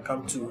that you can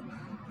come to,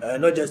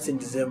 not just in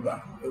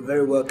December, a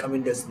very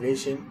welcoming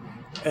destination.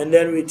 And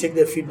then we take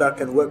the feedback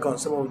and work on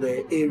some of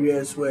the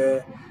areas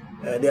where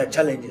there are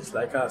challenges,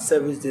 like our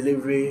service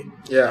delivery,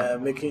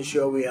 making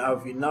sure we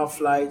have enough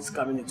flights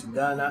coming into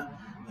Ghana,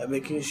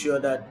 making sure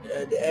that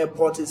the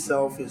airport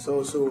itself is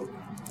also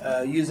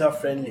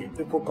user-friendly.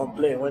 People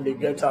complain when they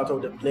get out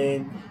of the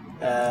plane,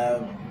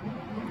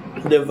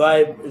 the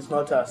vibe is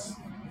not as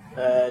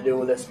they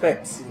will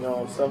expect.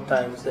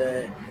 Sometimes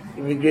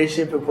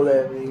immigration people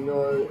have,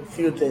 a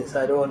few things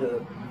I don't want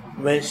to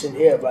mention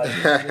here, but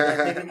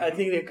I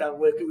think they can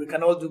work. We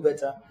can all do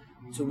better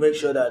to make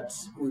sure that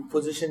we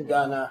position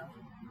Ghana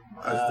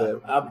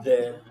up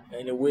there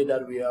in a way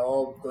that we are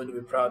all going to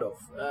be proud of.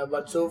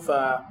 But so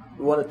far,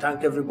 we want to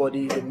thank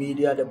everybody, the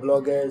media, the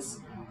bloggers,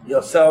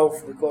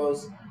 yourself,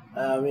 because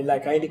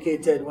like I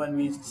indicated, when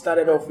we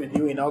started off with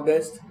you in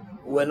August,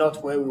 we were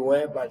not where we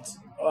were, but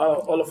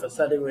all of a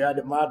sudden we had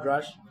a mad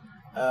rush.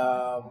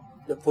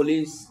 The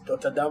police,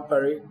 Dr.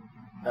 Dampari,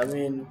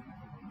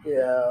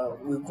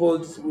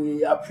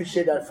 we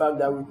appreciate that fact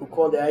that we could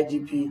call the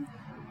IGP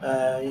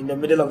in the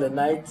middle of the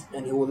night,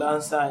 and he will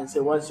answer and say,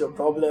 "What's your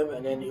problem?"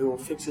 and then he will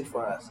fix it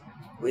for us.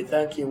 We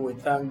thank him. We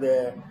thank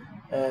the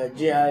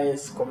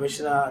GIS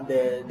commissioner,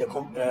 the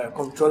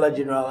controller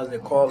general, as they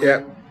call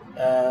him,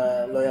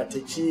 Lawyer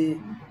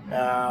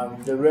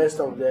𝐃𝐞𝐜, the rest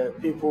of the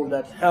people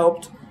that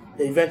helped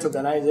the event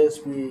organizers.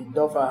 We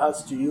doff our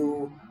hats to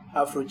you,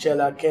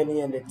 Afrochella, Kenny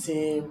and the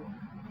team,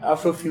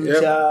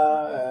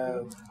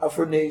 Afrofuture,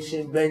 Afro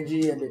Nation,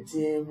 Benji and the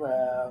team,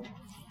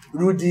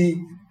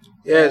 Rudy.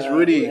 Yes,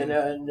 Rudy. And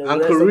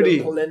Uncle Rudy.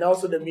 And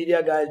also the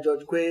media guys,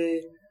 George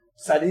Quay,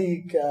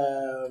 Sadiq,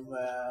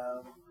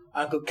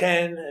 Uncle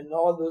Ken, and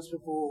all those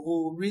people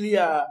who really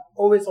are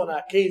always on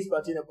our case,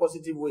 but in a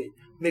positive way,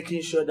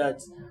 making sure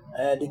that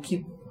they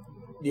keep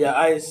their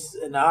eyes,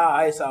 and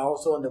our eyes are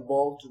also on the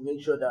ball to make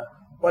sure that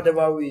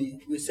whatever we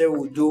say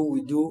we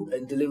do,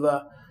 and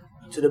deliver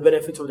to the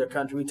benefit of the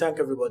country. We thank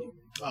everybody.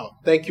 Oh,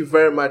 thank you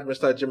very much,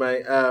 Mr.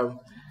 Jimai.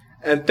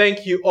 And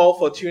thank you all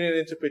for tuning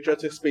into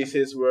Patriotic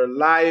Spaces. We're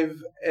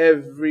live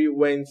every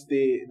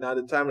Wednesday. Now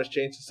the time has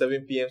changed to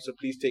 7 p.m., so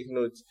please take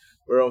notes.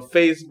 We're on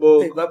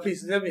Facebook. Hey, but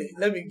please let me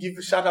give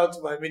a shout out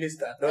to my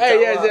minister. He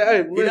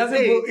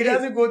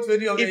doesn't go to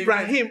any of the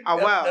Ibrahim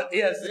Awal.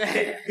 Yes,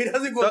 he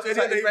doesn't go to any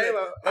of the events.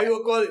 And you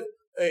will call him,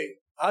 "Hey,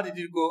 how did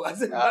you go?" I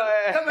said,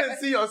 "Come and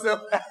see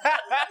yourself."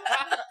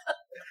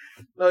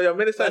 No, your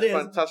minister is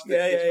fantastic.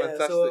 He's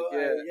fantastic. So,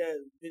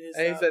 minister,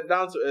 and he's a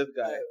down to earth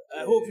guy.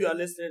 I hope you are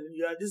listening.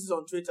 This is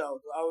on Twitter.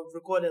 I will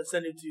record and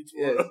send it to you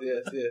tomorrow.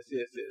 Yes.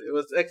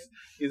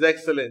 He's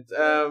excellent.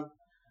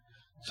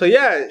 So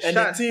yeah, and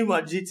the team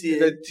at GTA.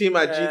 The team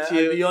at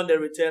GTA. Beyond the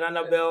Return,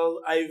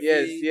 Annabelle,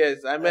 Ivy.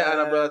 Yes. I met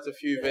Annabelle at a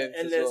few events.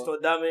 Ernest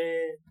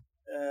Odame,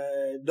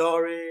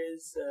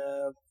 Doris,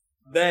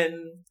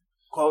 Ben,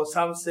 Carl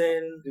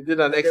Sampson. They did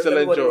an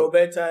excellent job.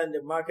 Roberta and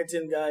the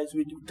marketing guys.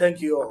 We do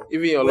thank you all.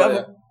 Even your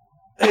lawyer.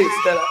 Hey,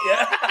 Stella.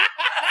 Yeah.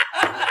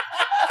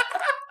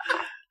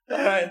 All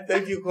right.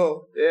 Thank you,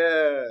 Cole.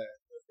 Yeah.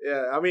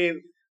 I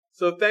mean,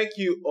 so thank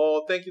you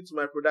all. Thank you to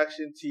my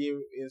production team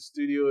in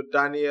studio: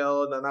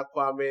 Daniel, Nana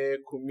Kwame,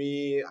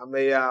 Kumi,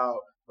 Ameya,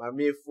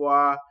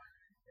 Mamefwa,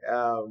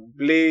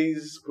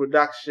 Blaze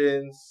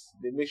Productions.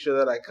 They make sure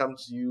that I come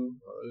to you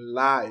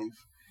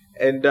live.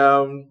 And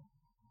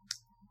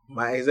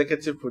my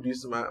executive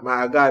producer,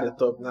 my guy at the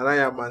top,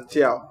 Nanaya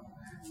Mantiao.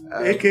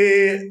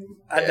 A.K.A.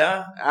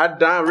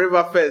 Adan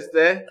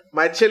Riverfest,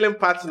 my chilling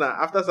partner.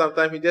 After some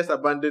time, he just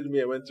abandoned me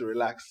and went to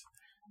relax.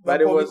 But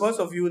because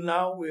of you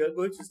now, we are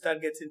going to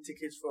start getting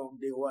tickets from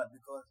day one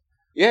because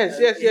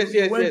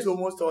you went to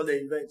almost all the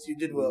events. You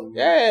did well.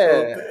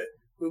 Yeah.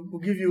 So,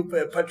 we'll give you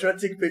a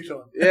patriotic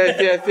patron.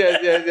 Yes. I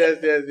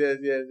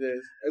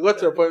got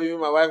to a point where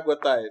my wife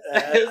got tired.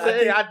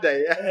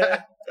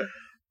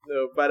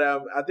 No, but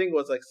I think it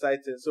was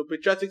exciting. So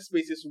Patriotic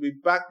Spaces will be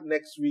back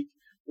next week.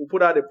 We'll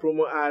put out a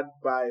promo ad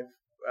by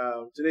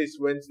today is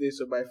Wednesday,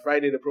 so by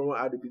Friday the promo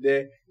ad will be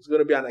there. It's going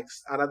to be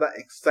another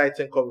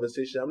exciting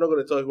conversation. I'm not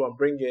going to tell you who I'm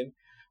bringing,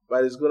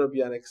 but it's going to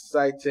be an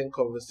exciting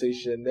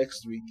conversation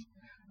next week.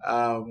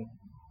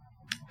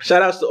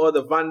 Shout outs to all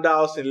the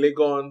Vandals in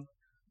Legon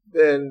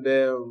and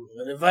the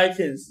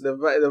Vikings. The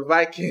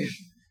Vikings.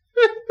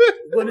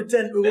 We're going to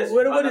tend.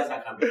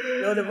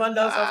 The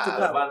Vandals have to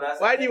come.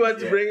 Why do you want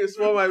to bring a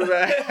small man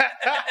back?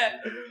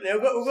 We're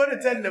going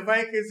to turn the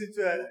Vikings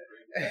into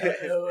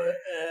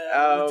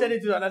turn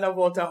it to another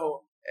water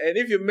hole. And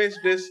if you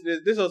missed this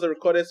was a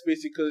recorded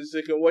space because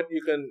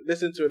you can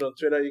listen to it on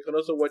Twitter. You can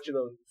also watch it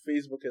on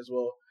Facebook as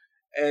well,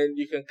 and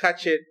you can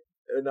catch it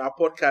in our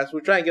podcast.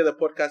 We'll try and get the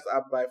podcast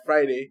up by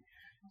Friday,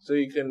 so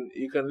you can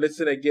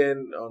listen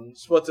again on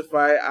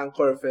Spotify,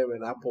 Anchor FM,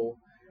 and Apple.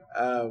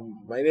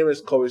 My name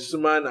is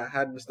𝐶𝐞𝐜. I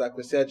had Mr.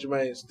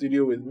 𝐶𝐞𝐜 in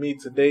studio with me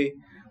today.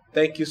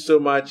 Thank you so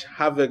much.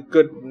 Have a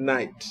good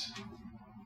night.